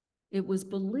 it was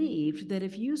believed that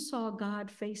if you saw God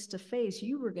face to face,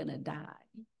 you were going to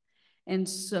die. And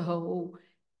so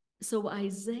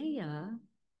Isaiah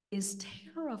is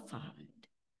terrified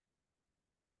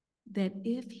that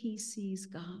if he sees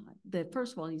God, that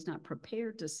first of all, he's not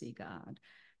prepared to see God,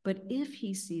 but if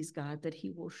he sees God, that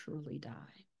he will surely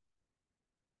die.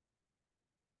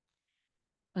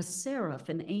 A seraph,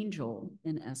 an angel,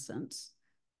 in essence,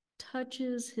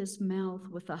 touches his mouth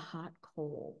with a hot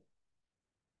coal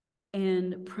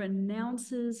and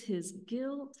pronounces his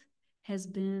guilt has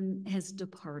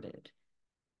departed.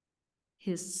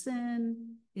 His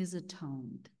sin is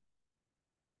atoned.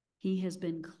 He has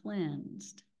been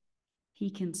cleansed. He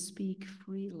can speak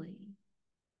freely.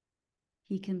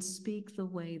 He can speak the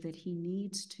way that he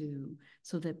needs to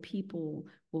so that people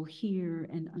will hear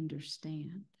and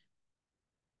understand.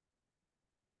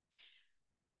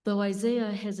 Though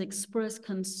Isaiah has expressed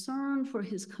concern for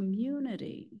his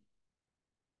community,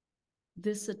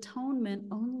 this atonement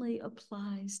only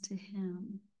applies to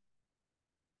him.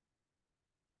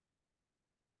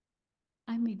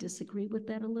 I may disagree with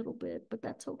that a little bit, but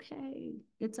that's okay.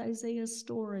 It's Isaiah's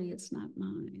story, it's not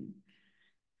mine.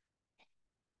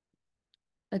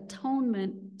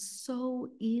 Atonement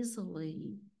so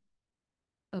easily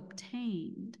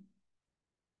obtained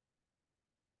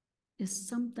is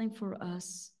something for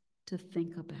us to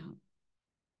think about.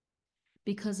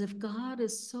 Because if God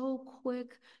is so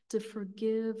quick to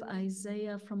forgive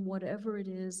Isaiah from whatever it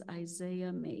is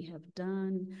Isaiah may have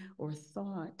done or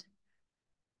thought,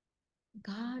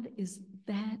 God is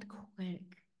that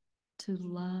quick to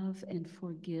love and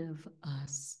forgive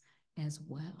us as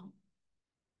well.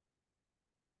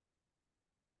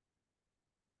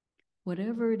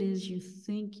 Whatever it is you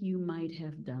think you might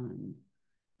have done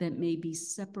that may be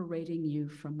separating you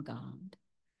from God,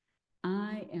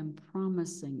 I am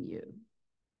promising you,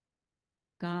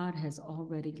 God has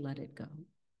already let it go.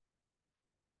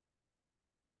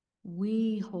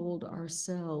 We hold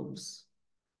ourselves,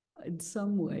 in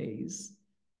some ways,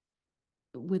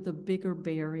 with a bigger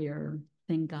barrier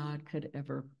than God could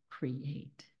ever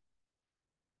create.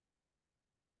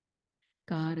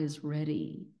 God is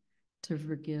ready to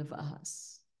forgive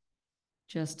us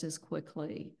just as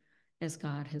quickly as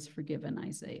God has forgiven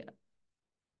Isaiah.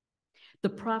 The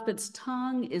prophet's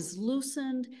tongue is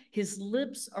loosened, his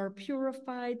lips are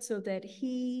purified so that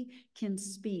he can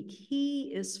speak.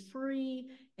 He is free,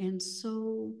 and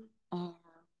so are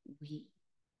we.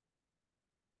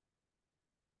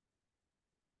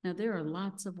 Now, there are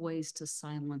lots of ways to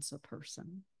silence a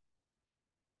person.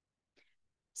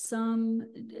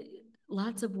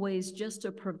 Lots of ways just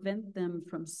to prevent them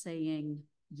from saying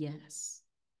yes.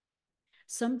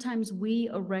 Sometimes we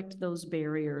erect those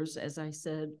barriers, as I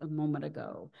said a moment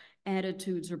ago,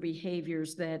 attitudes or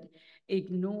behaviors that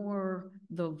ignore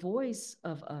the voice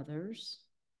of others,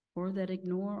 or that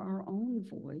ignore our own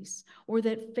voice, or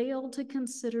that fail to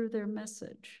consider their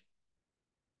message.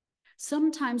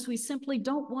 Sometimes we simply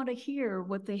don't want to hear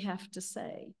what they have to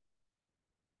say.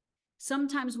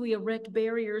 Sometimes we erect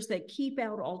barriers that keep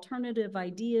out alternative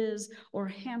ideas or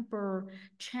hamper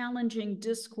challenging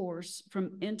discourse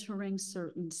from entering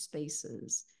certain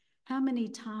spaces. How many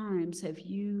times have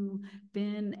you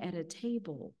been at a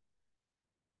table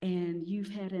and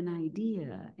you've had an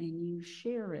idea and you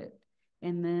share it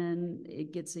and then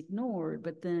it gets ignored,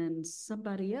 but then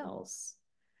somebody else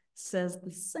says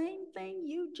the same thing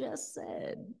you just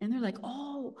said, and they're like,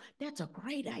 oh, that's a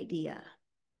great idea.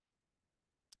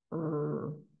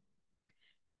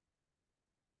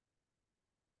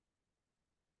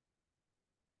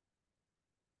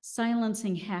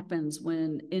 Silencing happens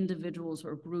when individuals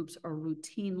or groups are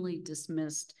routinely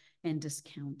dismissed and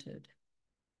discounted.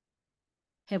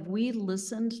 Have we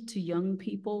listened to young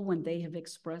people when they have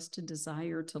expressed a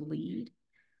desire to lead?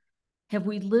 Have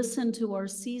we listened to our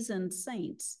seasoned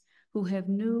saints who have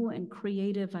new and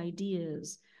creative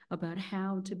ideas about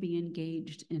how to be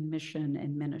engaged in mission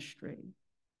and ministry?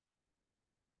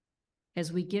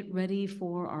 As we get ready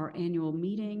for our annual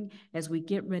meeting, as we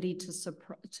get ready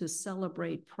to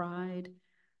celebrate Pride,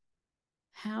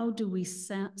 how do we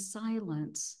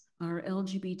silence our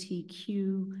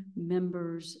LGBTQ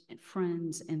members,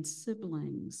 friends, and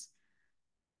siblings?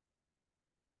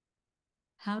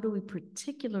 How do we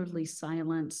particularly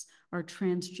silence our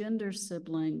transgender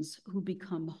siblings who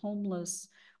become homeless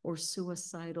or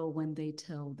suicidal when they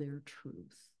tell their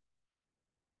truth?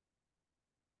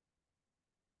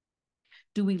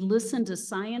 Do we listen to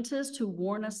scientists who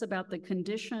warn us about the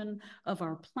condition of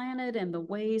our planet and the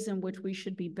ways in which we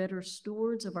should be better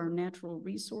stewards of our natural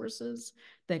resources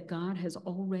that God has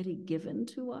already given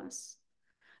to us?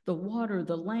 The water,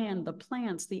 the land, the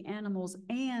plants, the animals,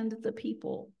 and the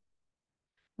people.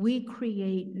 We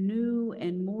create new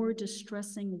and more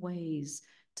distressing ways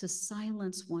to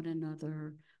silence one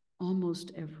another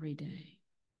almost every day.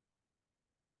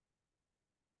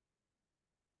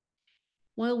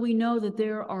 While we know that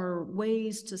there are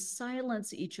ways to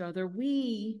silence each other,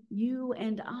 we, you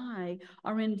and I,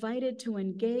 are invited to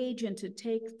engage and to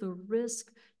take the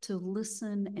risk to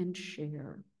listen and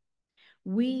share.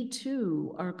 We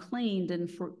too are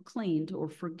claimed or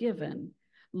forgiven,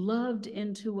 loved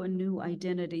into a new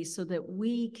identity so that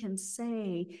we can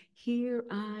say, "Here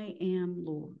I am,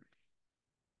 Lord."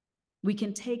 We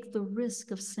can take the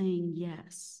risk of saying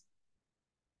yes.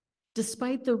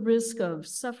 Despite the risk of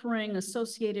suffering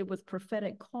associated with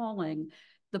prophetic calling,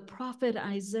 the prophet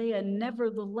Isaiah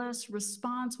nevertheless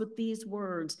responds with these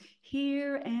words,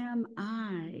 "Here am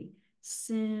I,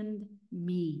 send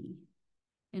me."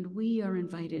 And we are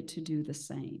invited to do the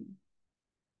same.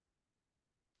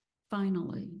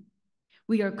 Finally,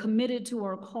 we are committed to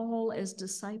our call as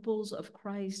disciples of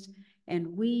Christ,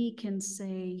 and we can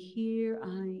say, "Here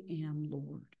I am,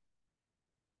 Lord."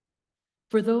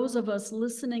 For those of us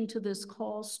listening to this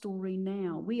call story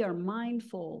now, we are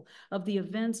mindful of the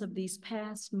events of these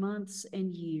past months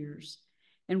and years,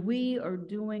 and we are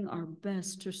doing our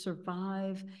best to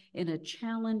survive in a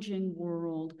challenging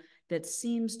world that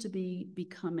seems to be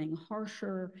becoming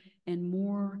harsher and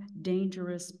more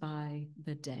dangerous by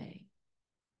the day.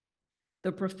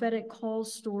 The prophetic call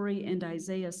story in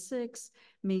Isaiah 6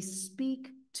 may speak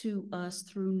to us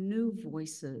through new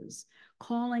voices,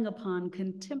 calling upon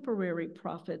contemporary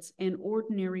prophets and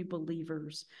ordinary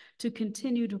believers to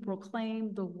continue to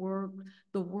proclaim the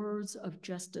words of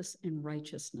justice and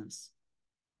righteousness.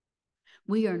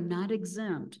 We are not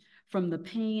exempt from the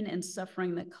pain and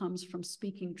suffering that comes from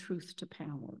speaking truth to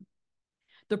power.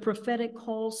 The prophetic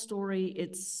call story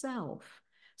itself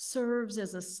serves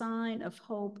as a sign of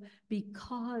hope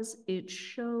because it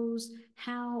shows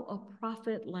how a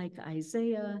prophet like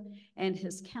Isaiah and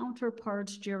his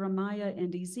counterparts Jeremiah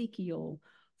and Ezekiel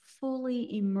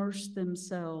fully immersed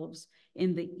themselves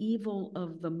in the evil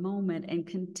of the moment and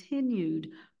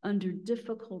continued under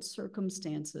difficult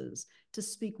circumstances to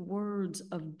speak words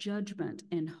of judgment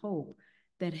and hope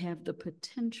that have the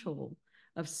potential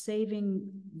of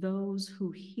saving those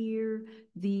who hear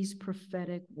these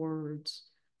prophetic words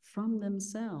from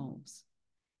themselves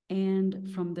and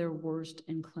from their worst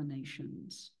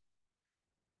inclinations.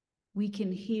 We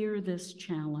can hear this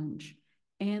challenge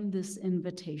and this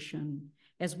invitation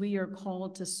as we are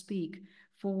called to speak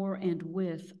for and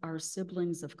with our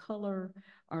siblings of color,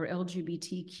 our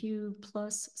LGBTQ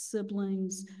plus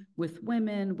siblings, with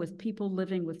women, with people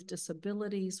living with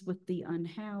disabilities, with the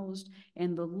unhoused,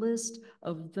 and the list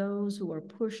of those who are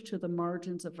pushed to the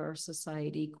margins of our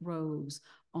society grows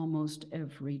almost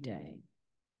every day.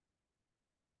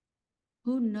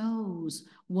 Who knows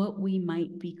what we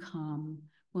might become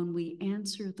when we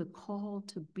answer the call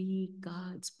to be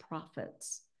God's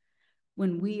prophets,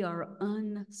 when we are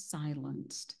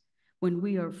unsilenced, when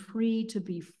we are free to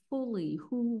be fully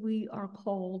who we are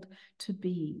called to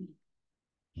be.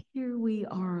 Here we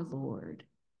are, Lord.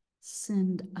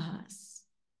 Send us.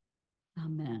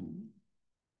 Amen.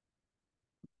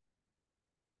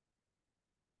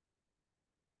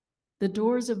 The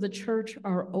doors of the church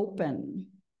are open.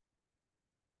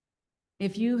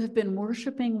 If you have been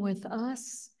worshiping with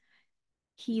us,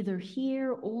 either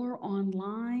here or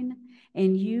online,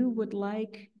 and you would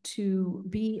like to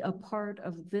be a part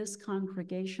of this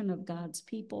congregation of God's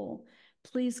people,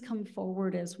 please come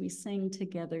forward as we sing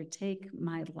together, Take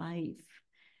My Life.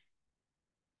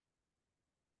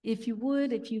 If you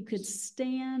would, if you could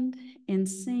stand and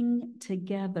sing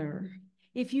together.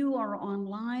 If you are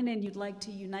online and you'd like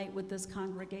to unite with this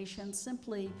congregation,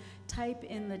 simply type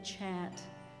in the chat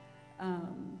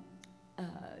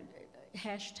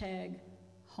hashtag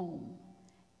home,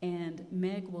 and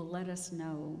Meg will let us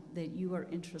know that you are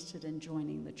interested in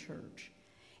joining the church.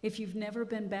 If you've never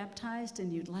been baptized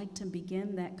and you'd like to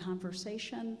begin that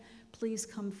conversation, please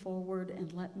come forward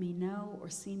and let me know, or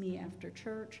see me after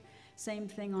church. Same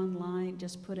thing online,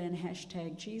 just put in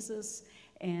hashtag Jesus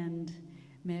and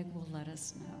Meg will let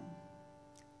us know.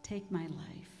 Take my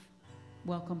life.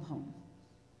 Welcome home.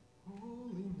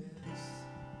 Holiness,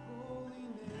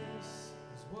 holiness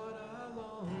is what I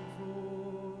long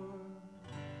for.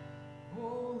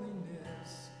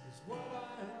 Holiness is what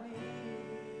I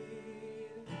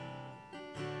need.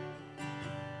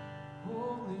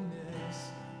 Holiness,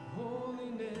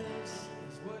 holiness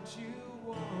is what you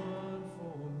want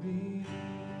for me.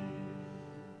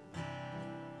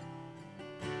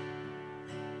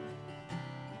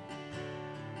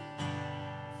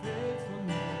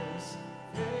 Faithfulness,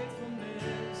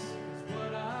 faithfulness is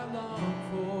what I long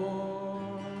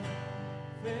for.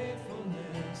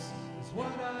 Faithfulness is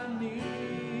what I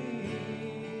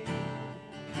need.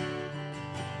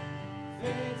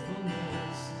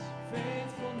 Faithfulness,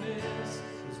 faithfulness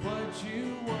is what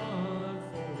you want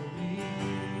for me.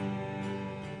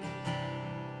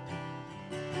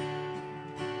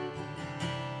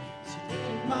 So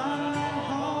take my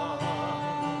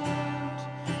heart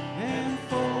and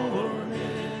form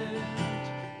it.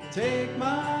 Take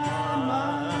my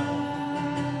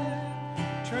mind,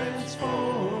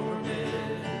 transform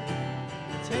it.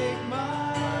 Take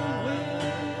my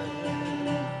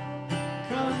will,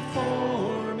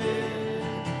 conform it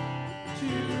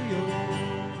to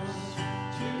yours,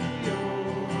 to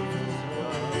yours.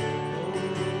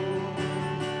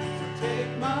 So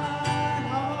take my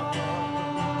heart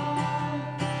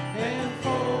and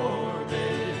form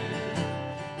it.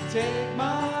 Take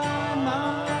my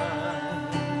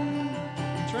mind,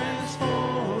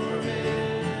 transform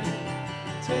it.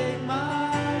 Take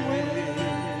my will,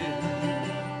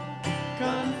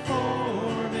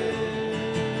 conform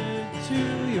it to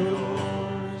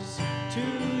yours, to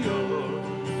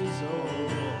yours.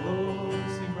 Oh,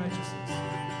 sing righteousness.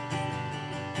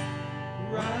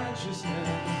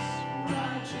 Righteousness,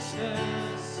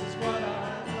 righteousness is what I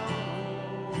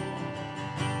long for.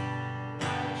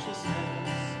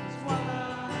 Righteousness is what I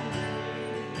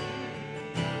need.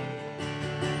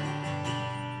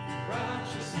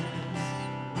 Righteousness,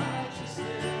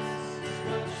 righteousness is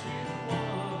what you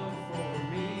want for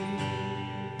me.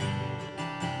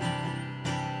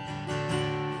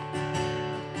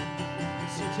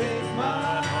 So take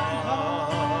my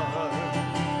heart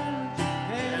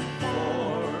and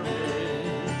form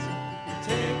it.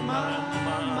 Take my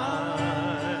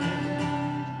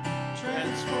mind,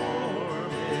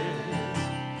 transform it.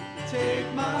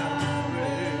 Take my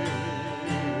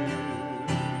will,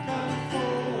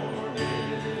 conform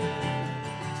it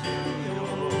to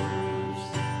yours,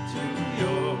 to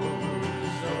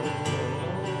yours. Oh,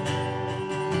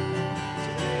 so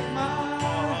take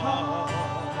my heart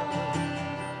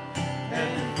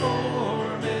and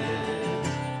form it.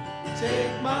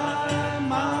 Take my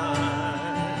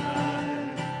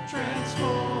mind,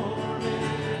 transform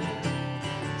it.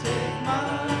 Take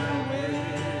my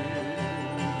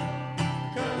will,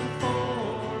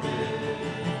 conform it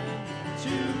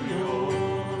to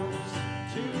yours,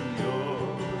 to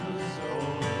yours. Oh,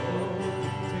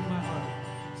 take my heart.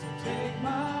 So take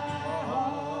my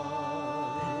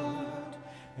heart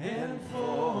and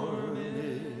form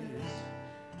it.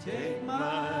 Take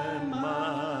my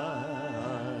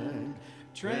mind,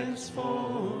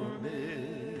 transform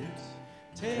it.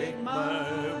 Take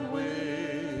my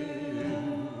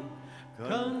will,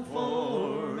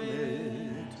 conform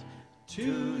it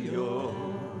to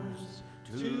yours,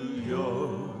 to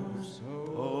yours,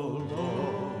 oh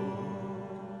Lord.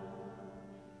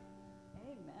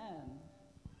 Amen.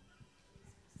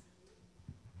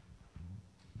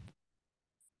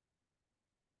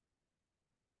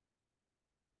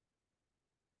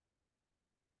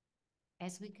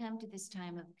 As we come to this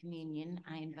time of communion,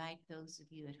 I invite those of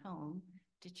you at home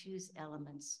to choose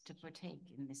elements to partake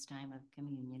in this time of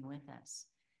communion with us.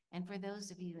 And for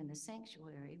those of you in the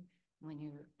sanctuary, when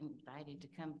you're invited to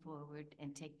come forward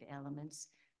and take the elements,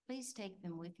 please take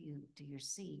them with you to your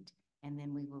seat, and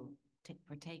then we will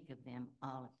partake of them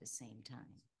all at the same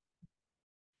time.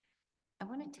 I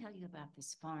want to tell you about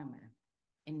this farmer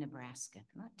in Nebraska,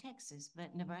 not Texas,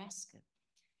 but Nebraska.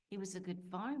 He was a good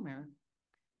farmer,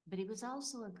 but he was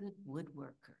also a good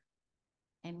woodworker.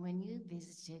 And when you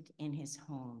visited in his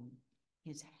home,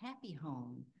 his happy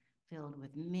home filled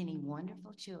with many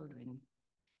wonderful children,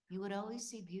 you would always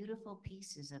see beautiful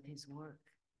pieces of his work.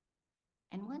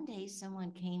 And one day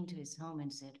someone came to his home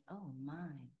and said, "Oh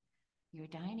my, your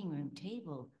dining room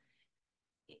table,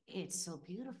 it's so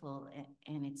beautiful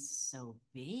and it's so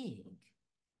big."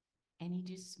 And he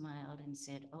just smiled and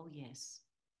said, "Oh yes,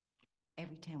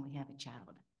 every time we have a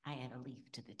child, I add a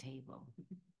leaf to the table."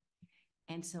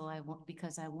 And so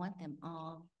because I want them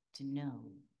all to know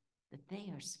that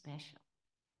they are special,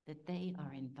 that they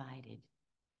are invited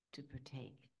to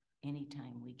partake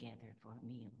anytime we gather for a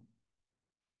meal.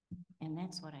 And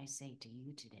that's what I say to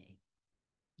you today.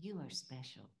 You are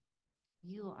special.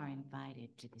 You are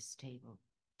invited to this table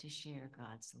to share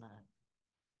God's love,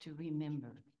 to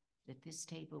remember that this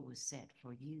table was set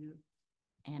for you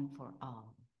and for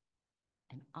all.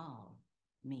 And all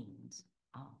means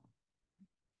all.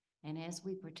 And as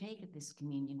we partake of this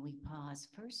communion, we pause,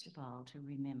 first of all, to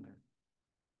remember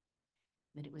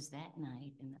that it was that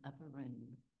night in the upper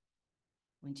room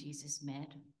when Jesus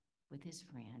met with his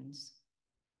friends,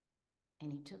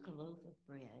 and he took a loaf of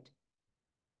bread,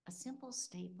 a simple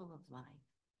staple of life,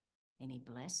 and he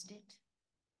blessed it,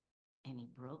 and he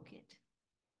broke it,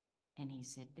 and he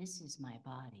said, "This is my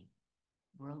body,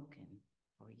 broken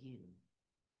for you."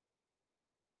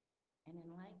 And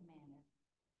in like manner,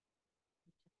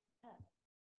 he took the cup.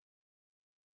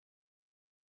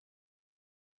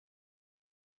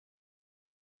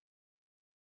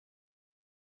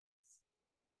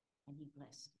 And he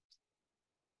blessed it.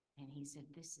 And he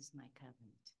said, "This is my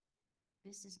covenant.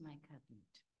 This is my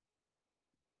covenant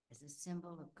as a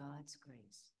symbol of God's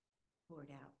grace poured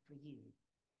out for you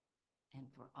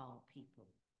and for all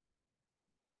people.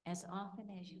 As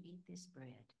often as you eat this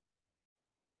bread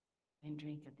and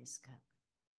drink of this cup,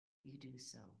 you do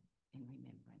so in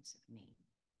remembrance of me."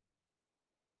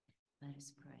 Let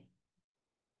us pray.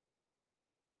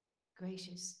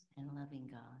 Gracious and loving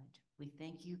God, we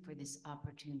thank you for this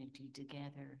opportunity to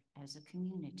gather as a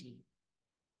community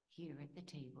here at the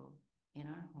table, in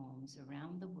our homes,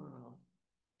 around the world,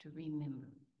 to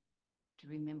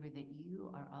remember that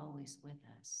you are always with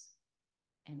us.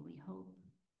 And we hope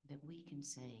that we can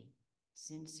say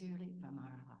sincerely from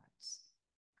our hearts,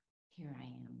 "Here I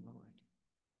am, Lord.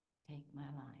 Take my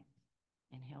life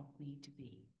and help me to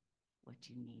be what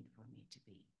you need for me to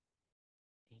be."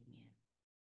 Amen.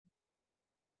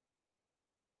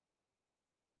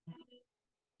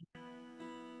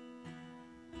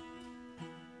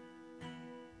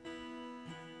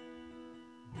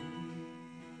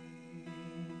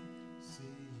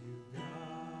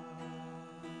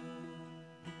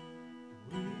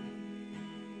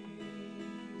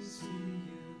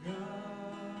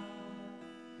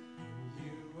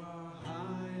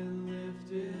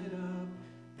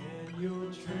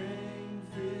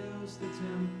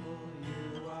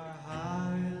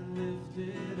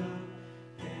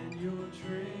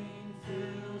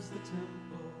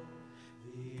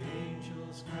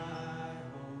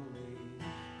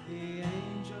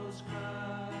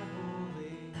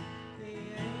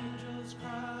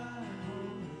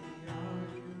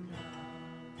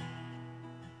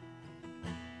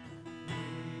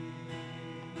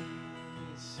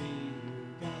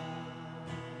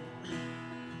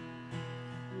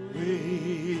 We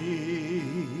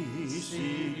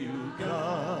see you,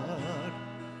 God.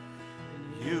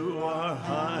 You are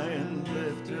high and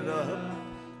lifted up,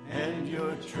 and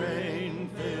your train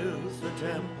fills the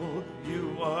temple.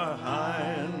 You are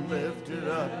high and lifted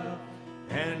up,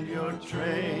 and your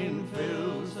train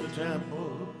fills the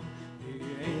temple.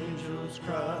 The angels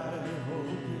cry,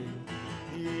 holy.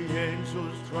 The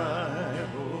angels cry,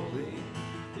 holy.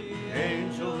 The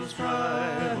angels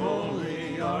cry,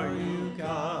 holy are you,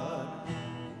 God.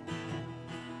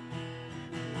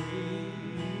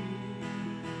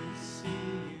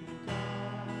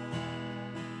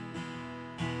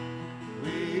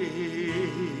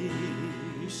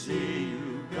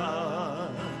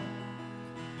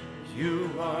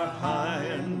 You are high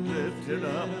and lifted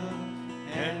up,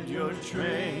 and your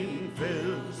train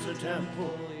fills the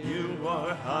temple. You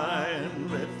are high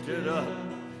and lifted up,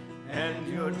 and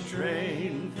your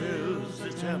train fills the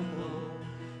temple.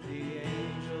 The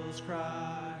angels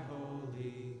cry,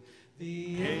 holy.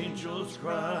 The Angels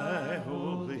cry,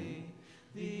 holy.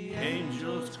 The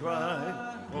Angels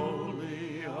cry,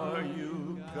 holy are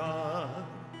you, God.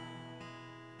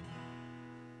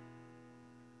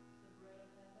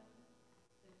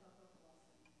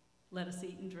 Let us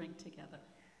eat and drink together.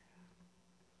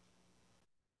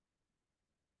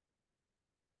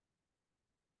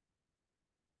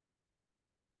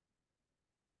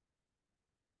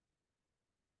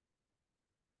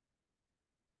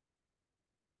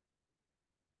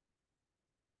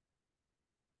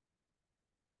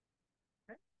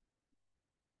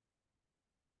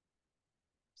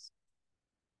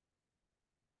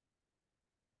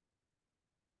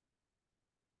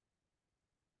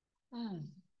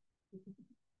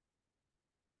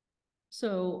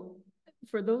 So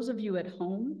for those of you at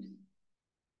home,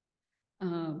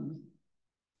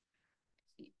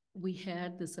 we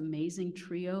had this amazing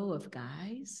trio of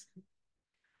guys.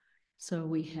 So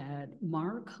we had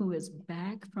Mark, who is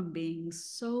back from being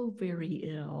so very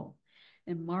ill,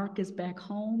 and Mark is back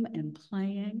home and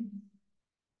playing.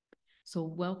 So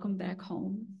welcome back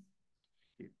home.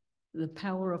 The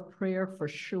power of prayer for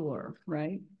sure,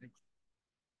 right?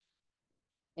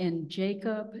 And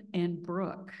Jacob and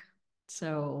Brooke.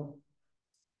 So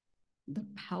the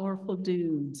powerful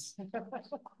dudes. I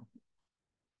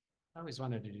always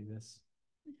wanted to do this.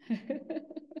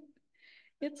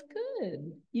 It's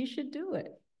good. You should do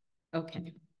it.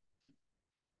 Okay.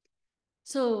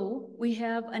 So we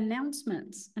have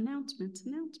announcements.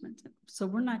 So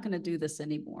we're not going to do this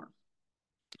anymore.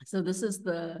 So this is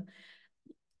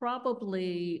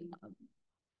probably,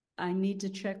 I need to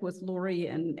check with Lori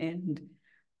and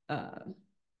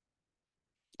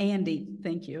Andy.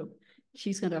 Thank you.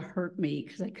 She's going to hurt me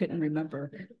because I couldn't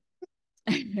remember.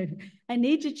 I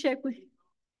need to check with.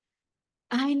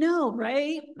 I know,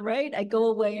 right? Right. I go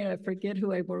away and I forget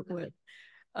who I work with.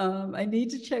 I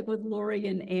need to check with Lori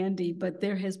and Andy, but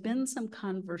there has been some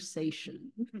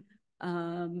conversation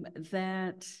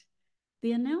that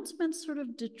the announcements sort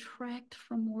of detract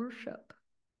from worship.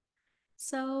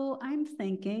 So I'm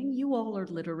thinking you all are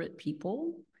literate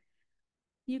people.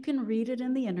 You can read it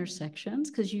in the intersections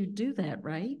because you do that,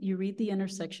 right? You read the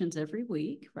intersections every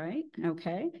week, right?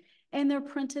 Okay. And they're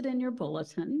printed in your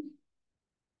bulletin.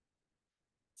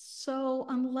 So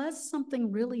unless something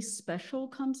really special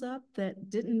comes up that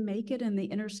didn't make it in the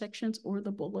intersections or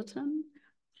the bulletin,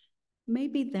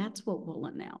 maybe that's what we'll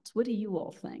announce. What do you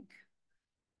all think?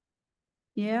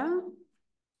 Yeah?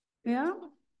 Yeah?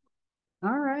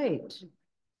 All right.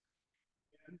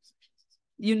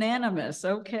 Unanimous,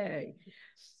 okay.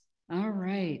 All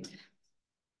right.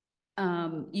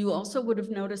 You also would have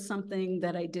noticed something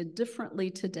that I did differently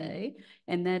today,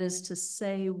 and that is to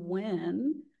say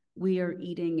when we are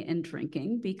eating and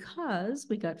drinking, because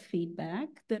we got feedback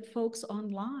that folks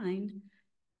online,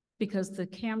 because the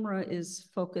camera is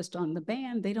focused on the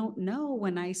band, they don't know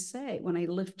when I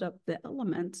lift up the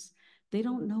elements, they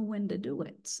don't know when to do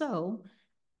it. So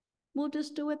we'll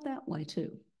just do it that way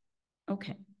too.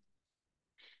 Okay.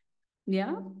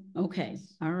 Yeah? Okay.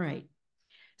 All right.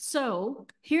 So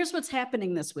here's what's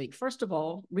happening this week. First of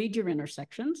all, read your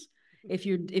intersections. If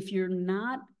you're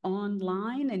not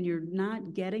online and you're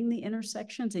not getting the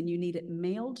intersections and you need it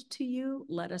mailed to you,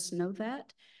 let us know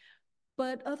that.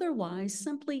 But otherwise,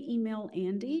 simply email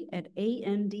Andy at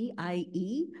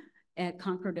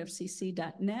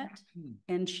andie@concordfcc.net,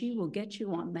 and she will get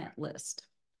you on that list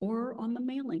or on the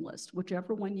mailing list,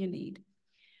 whichever one you need.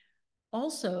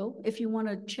 Also, if you want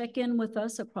to check in with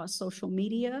us across social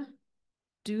media,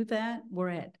 do that. We're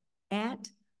at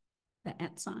the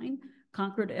 @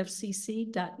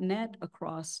 concordfcc.net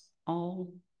across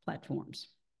all platforms,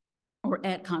 or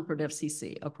at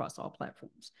concordfcc across all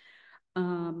platforms.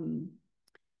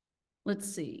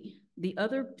 Let's see. The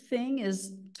other thing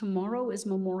is tomorrow is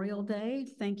Memorial Day.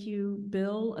 Thank you,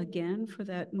 Bill, again for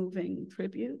that moving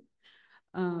tribute.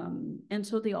 And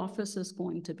so the office is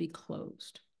going to be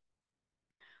closed.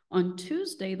 On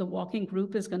Tuesday, the walking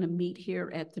group is going to meet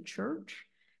here at the church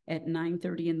at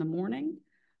 9:30 in the morning.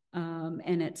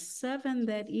 And at 7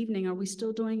 that evening, are we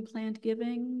still doing planned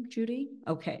giving, Judy?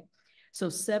 Okay. So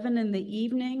 7 in the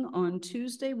evening on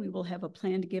Tuesday, we will have a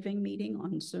planned giving meeting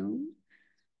on Zoom.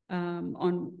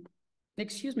 On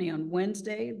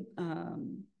Wednesday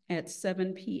at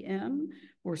 7 p.m.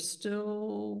 We're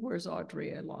still, where's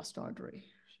Audrey? I lost Audrey.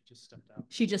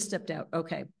 She just stepped out.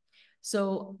 Okay.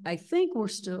 So I think we're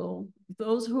still,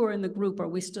 those who are in the group, are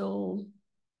we still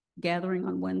gathering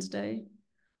on Wednesday?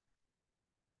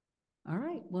 All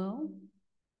right, well,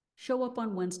 show up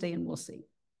on Wednesday and we'll see.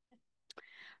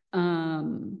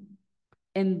 And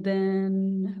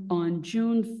then on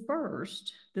June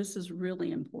 1st, this is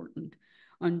really important.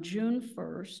 On June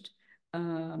 1st,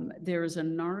 there is a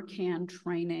Narcan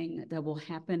training that will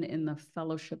happen in the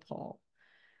fellowship hall.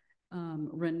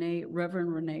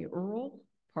 Reverend Renee Earl,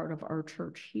 part of our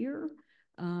church here,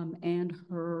 and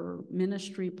her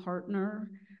ministry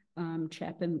partner,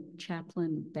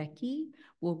 Chaplain Becky,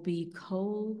 will be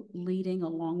co-leading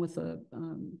along with a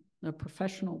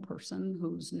professional person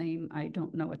whose name I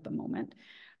don't know at the moment,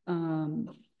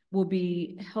 will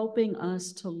be helping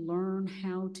us to learn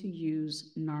how to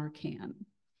use Narcan,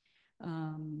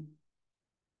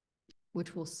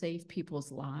 which will save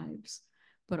people's lives,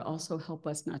 but also help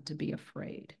us not to be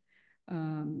afraid.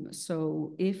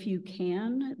 So if you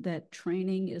can, that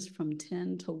training is from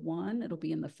 10 to 1. It'll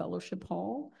be in the fellowship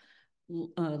hall.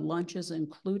 Lunch is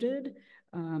included.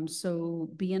 So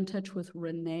be in touch with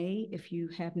Renee if you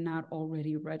have not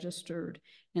already registered,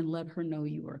 and let her know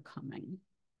you are coming.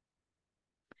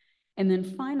 And then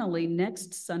finally,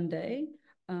 next Sunday,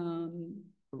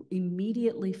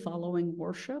 immediately following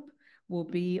worship, will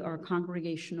be our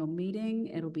congregational meeting.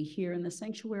 It'll be here in the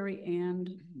sanctuary and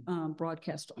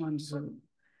broadcast on Zoom.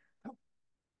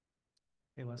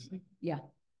 Hey, Leslie. Yeah.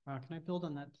 Can I build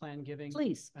on that plan giving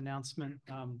Please announcement?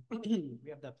 We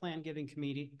have the plan giving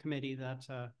committee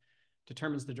that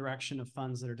determines the direction of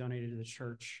funds that are donated to the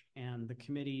church, and the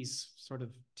committee's sort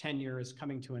of tenure is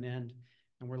coming to an end,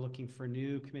 and we're looking for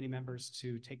new committee members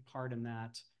to take part in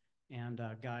that and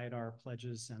guide our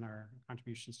pledges and our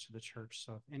contributions to the church.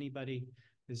 So if anybody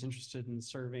is interested in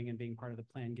serving and being part of the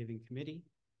plan giving committee,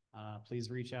 please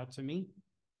reach out to me,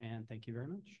 and thank you very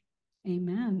much.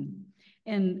 Amen.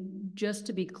 And just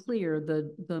to be clear,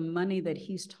 the money that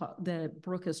that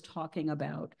Brooke is talking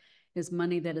about is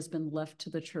money that has been left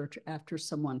to the church after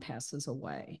someone passes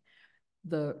away.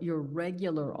 Your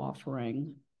regular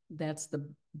offering, that's the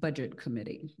budget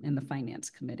committee and the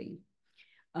finance committee.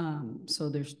 So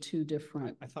there's two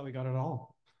different. I thought we got it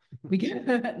all. We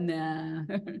get nah.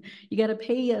 You got to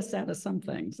pay us out of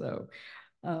something. So,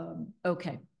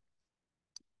 okay.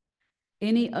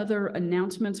 Any other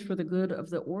announcements for the good of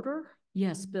the order?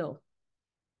 Yes, Bill.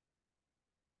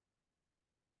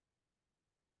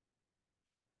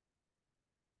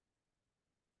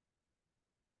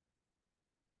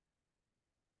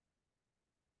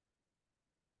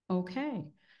 Okay,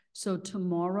 so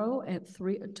tomorrow,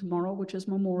 which is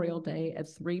Memorial Day at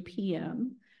 3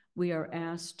 p.m., we are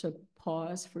asked to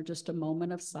pause for just a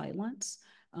moment of silence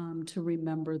to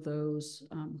remember those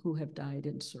who have died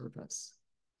in service.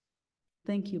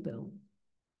 Thank you, Bill.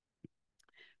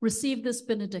 Receive this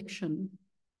benediction.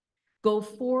 Go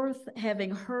forth, having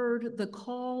heard the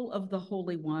call of the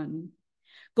Holy One.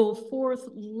 Go forth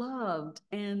loved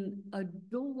and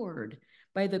adored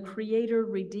by the Creator,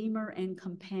 Redeemer, and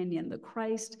Companion, the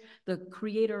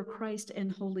Creator, Christ,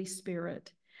 and Holy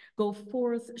Spirit. Go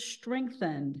forth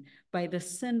strengthened by the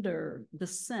Sender, the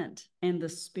Sent, and the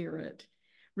Spirit.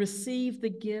 Receive the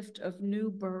gift of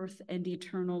new birth and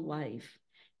eternal life.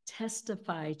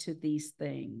 Testify to these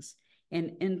things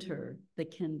and enter the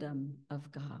kingdom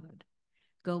of God.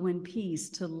 Go in peace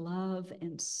to love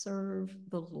and serve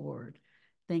the Lord.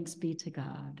 Thanks be to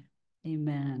God.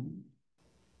 Amen.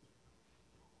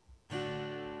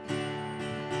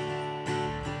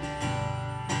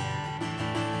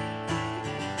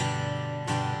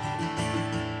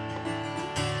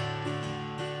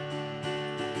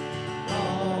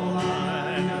 All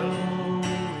I know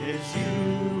is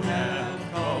you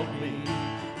have called me,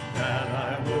 that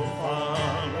I will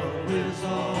follow is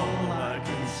all I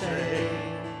can say.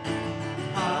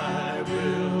 I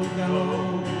will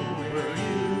go where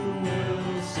you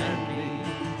will send me,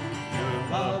 your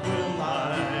love will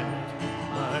light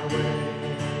my way.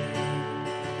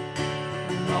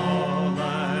 All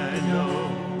I know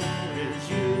is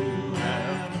you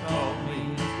have called me,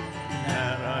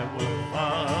 that I will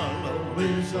follow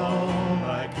is all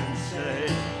I can say.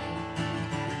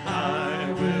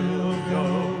 I will go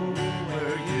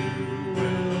where you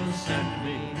will send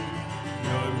me,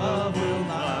 your love will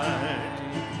light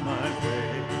my way.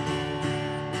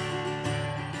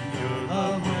 Your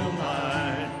love will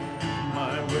light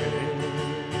my way.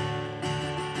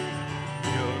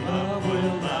 Your love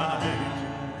will light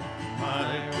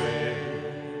my way.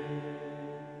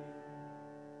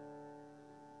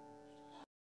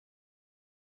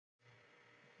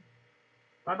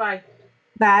 Bye-bye.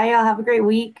 Bye. Y'all have a great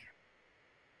week.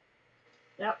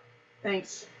 Yep.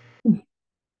 Thanks.